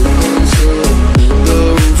roof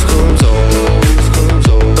comes off,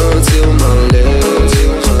 until my legs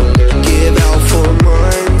give out for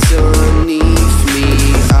minds underneath me.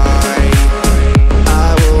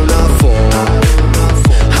 I will not fall,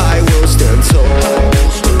 I will stand tall.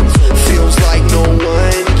 Feels like no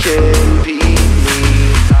one can beat me.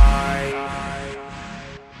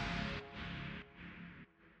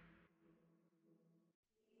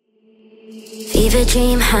 Fever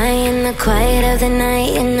dream high in the quiet of the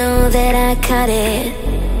night, you know that I caught it.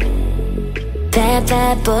 Bad,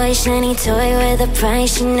 bad boy, shiny toy with a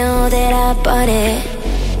price, you know that I bought it.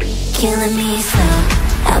 Killing me slow,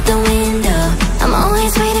 out the window, I'm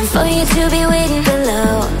always waiting for you to be waiting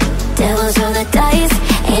below. Devils roll the dice,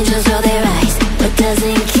 angels roll their eyes. What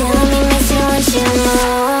doesn't kill me makes me want you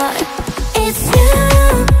more. It's you,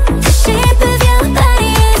 the shape of your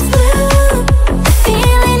body is blue, the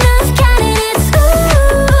feeling I've got it, it's ooh.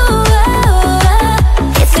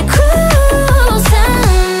 It's a cruel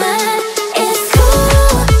summer, it's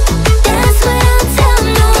cool. That's what I'll tell,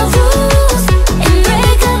 no rules,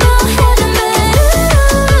 unbreakable heaven, but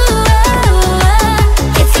ooh,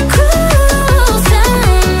 it's a cruel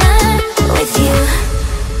summer with you.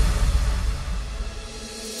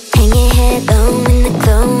 Hang your head low in the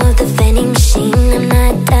glow of the vending machine, I'm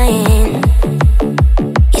not dying.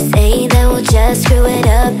 You say that we'll just screw it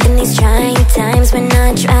up in these trying times, we're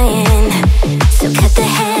not trying. So cut the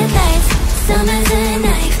headlights, summer's a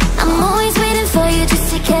knife, I'm always waiting for you just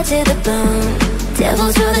to get to the bone.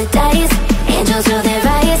 Devils roll the dice, angels roll their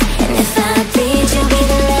eyes, and if I bleed, you'll be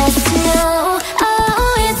the last to know.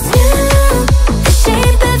 Oh, it's you, the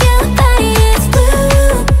shape of your body is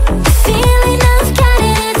blue, the feeling I've got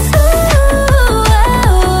it, it's ooh.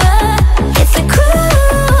 It's a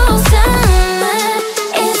cruel summer,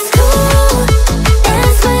 it's cool.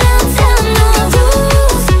 That's what I'll tell, no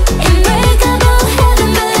rules, unbreakable heaven,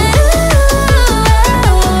 but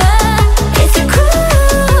ooh, it's a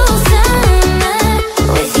cruel summer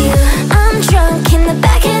with you. I'm drunk in the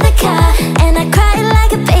back of the car, and I cried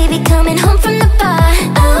like a baby coming home from the bar.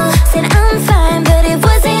 Oh, said I'm fine, but it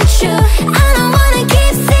wasn't true. I don't wanna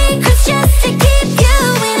keep secrets just to keep you.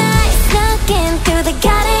 When I snuck in through the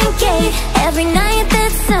garden gate, every night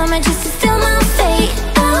that summer just to steal my fate.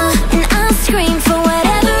 Oh, and I'll scream for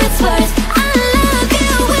whatever it's worth. I love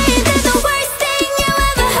you, ain't that the worst thing you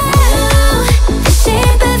ever heard? The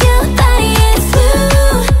shape of your body is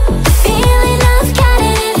blue, the feeling I've got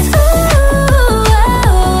it, it's ooh.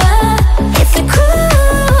 It's a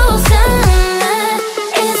cruel summer,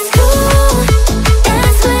 it's cool.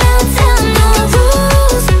 That's what I'll tell, no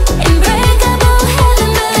rules, unbreakable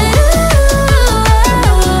heaven, but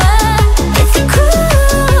ooh, it's a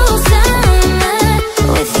cruel summer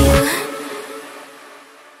with you.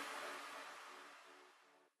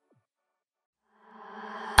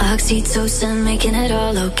 Oxytocin making it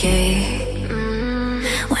all okay.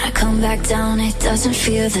 When I come back down, it doesn't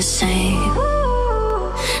feel the same.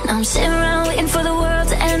 Now I'm sitting around waiting for the world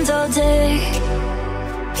to end all day,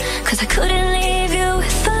 cause I couldn't leave you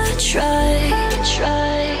if I tried.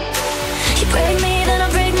 You break me, then I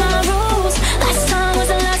break my rules. Last time was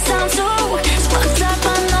the last time too. It's fucked up,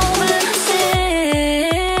 I know, but I'm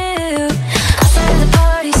still outside of the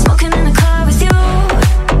party, smoking in the car with you.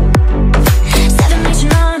 7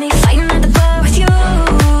 Nation Army, fighting at the bar with you.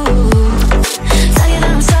 Tell you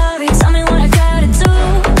that I'm sorry, tell me what I gotta do.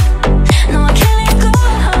 No, I can't let go,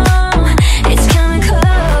 it's coming close.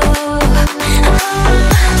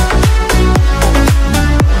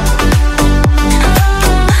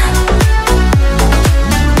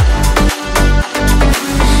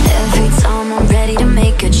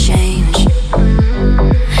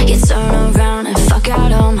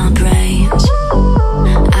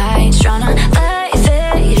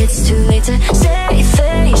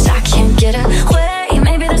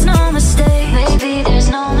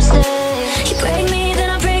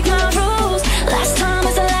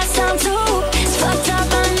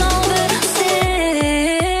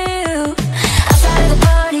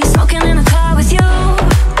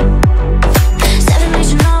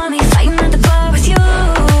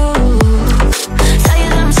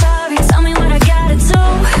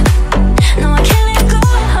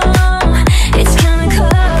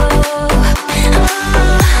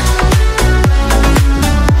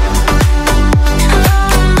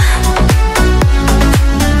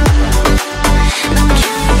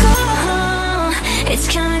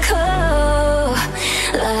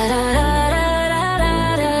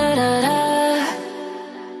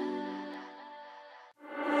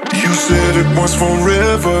 was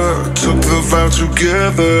forever, took the vow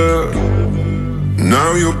together.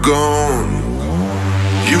 Now you're gone.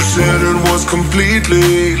 You said it was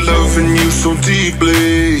completely loving you so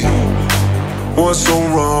deeply. What's so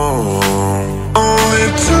wrong? All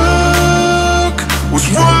it took was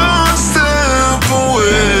one step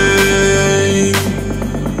away.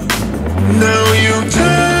 Now you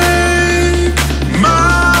take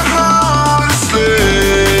my heart a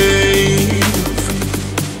slave.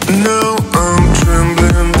 Now I'm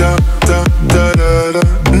trembling, da da da da da.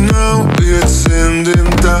 Now it's ending,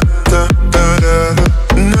 da da da da da.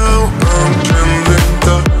 Now I'm trembling,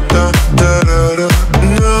 da da da da da.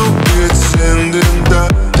 Now it's ending, da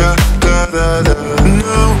da da da da.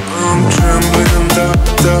 Now I'm trembling, da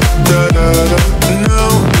da da da da.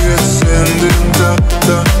 Now it's ending, da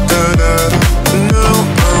da da da da. Now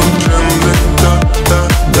I'm trembling, da da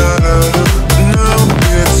da da da. Now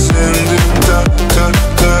it's ending, da da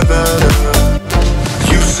da da da.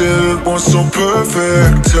 You said it was so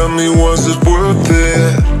perfect. Tell me, was it worth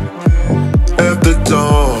it? At the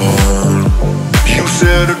dawn, you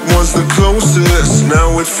said it was the closest.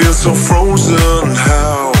 Now it feels so frozen.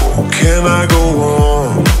 How can I go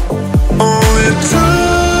on? All it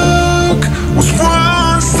took was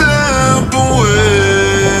one step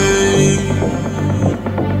away.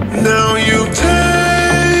 Now you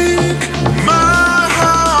take my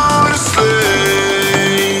heart a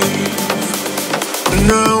slave.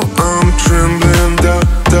 Now I'm trembling, da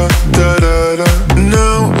da da da da.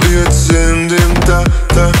 Now it's ending, da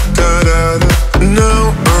da da da da.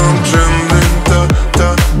 Now I'm trembling, da da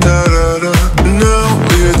da da da. Now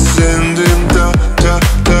it's ending, da da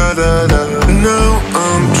da da da. Now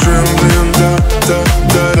I'm trembling, da da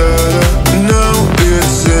da da da. Now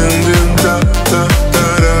it's ending, da da da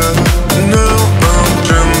da da. Now I'm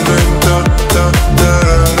trembling, da da da da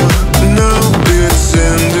da. Now it's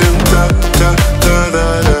ending, da da da da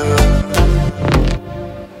da.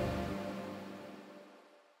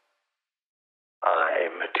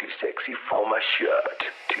 I'm too sexy for my shirt.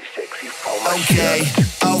 Too sexy for my Okay,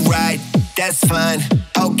 shirt. alright, that's fine,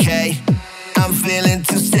 okay. I'm feeling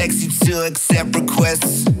too sexy to accept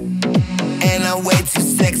requests. And I'm way too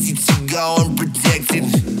sexy to go unprotected.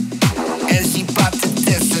 And she popped the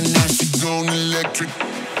test and now she going electric.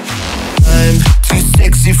 I'm too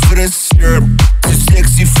sexy for this syrup, too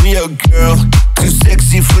sexy for your girl, too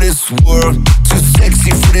sexy for this world, too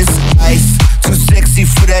sexy for this ice, too sexy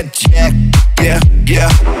for that jack. Yeah, yeah.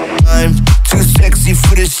 I'm too sexy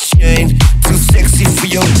for this chain, too sexy for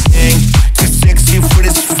your thing, too sexy for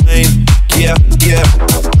this fame. Yeah, yeah.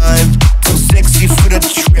 I'm too sexy for the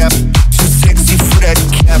trap, too sexy for that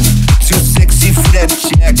cap, too sexy for that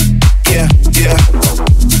jack. Yeah, yeah.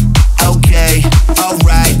 Okay,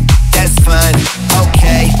 alright, that's fine,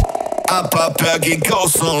 okay. I pop out, get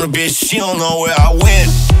ghosts on the bitch, she don't know where I went.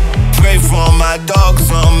 Pray for all my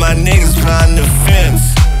dogs, all my niggas behind the fence.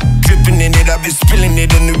 Dripping in it, I've been spilling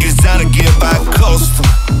it, a new designer gear by coastal.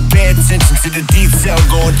 Pay attention to the detail,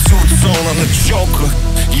 going two-tone on the choker.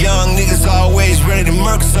 Young niggas always ready to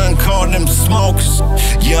murk, son, call them smokers.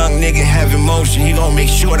 Young nigga have emotion, he gon' make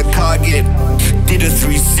sure the car get. Did a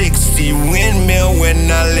 360 windmill when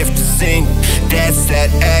I left the scene. That's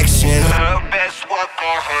that action. Her best work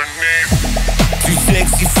on her knee. Too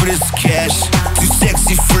sexy for this cash, too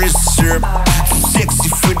sexy for this syrup, too sexy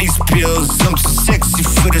for these pills, I'm too sexy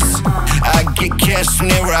for this. I get cash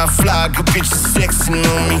whenever I fly, good bitches sexing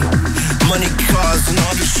on me. Money, cars, and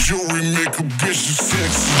all this jewelry make a bitch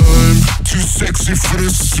sexy. I'm too sexy for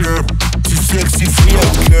this syrup, too sexy for your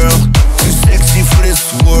girl, too sexy for this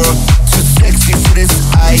world, too sexy for this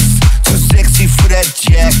ice, too sexy for that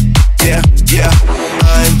jack. Yeah, yeah.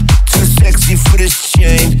 I'm too sexy for this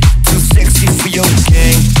chain, too sexy for your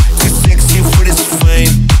gang, too sexy for this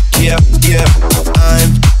fame. Yeah, yeah. I'm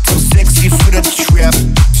too sexy for the trap,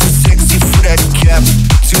 too sexy for that cap,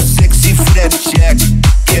 too sexy for that jack.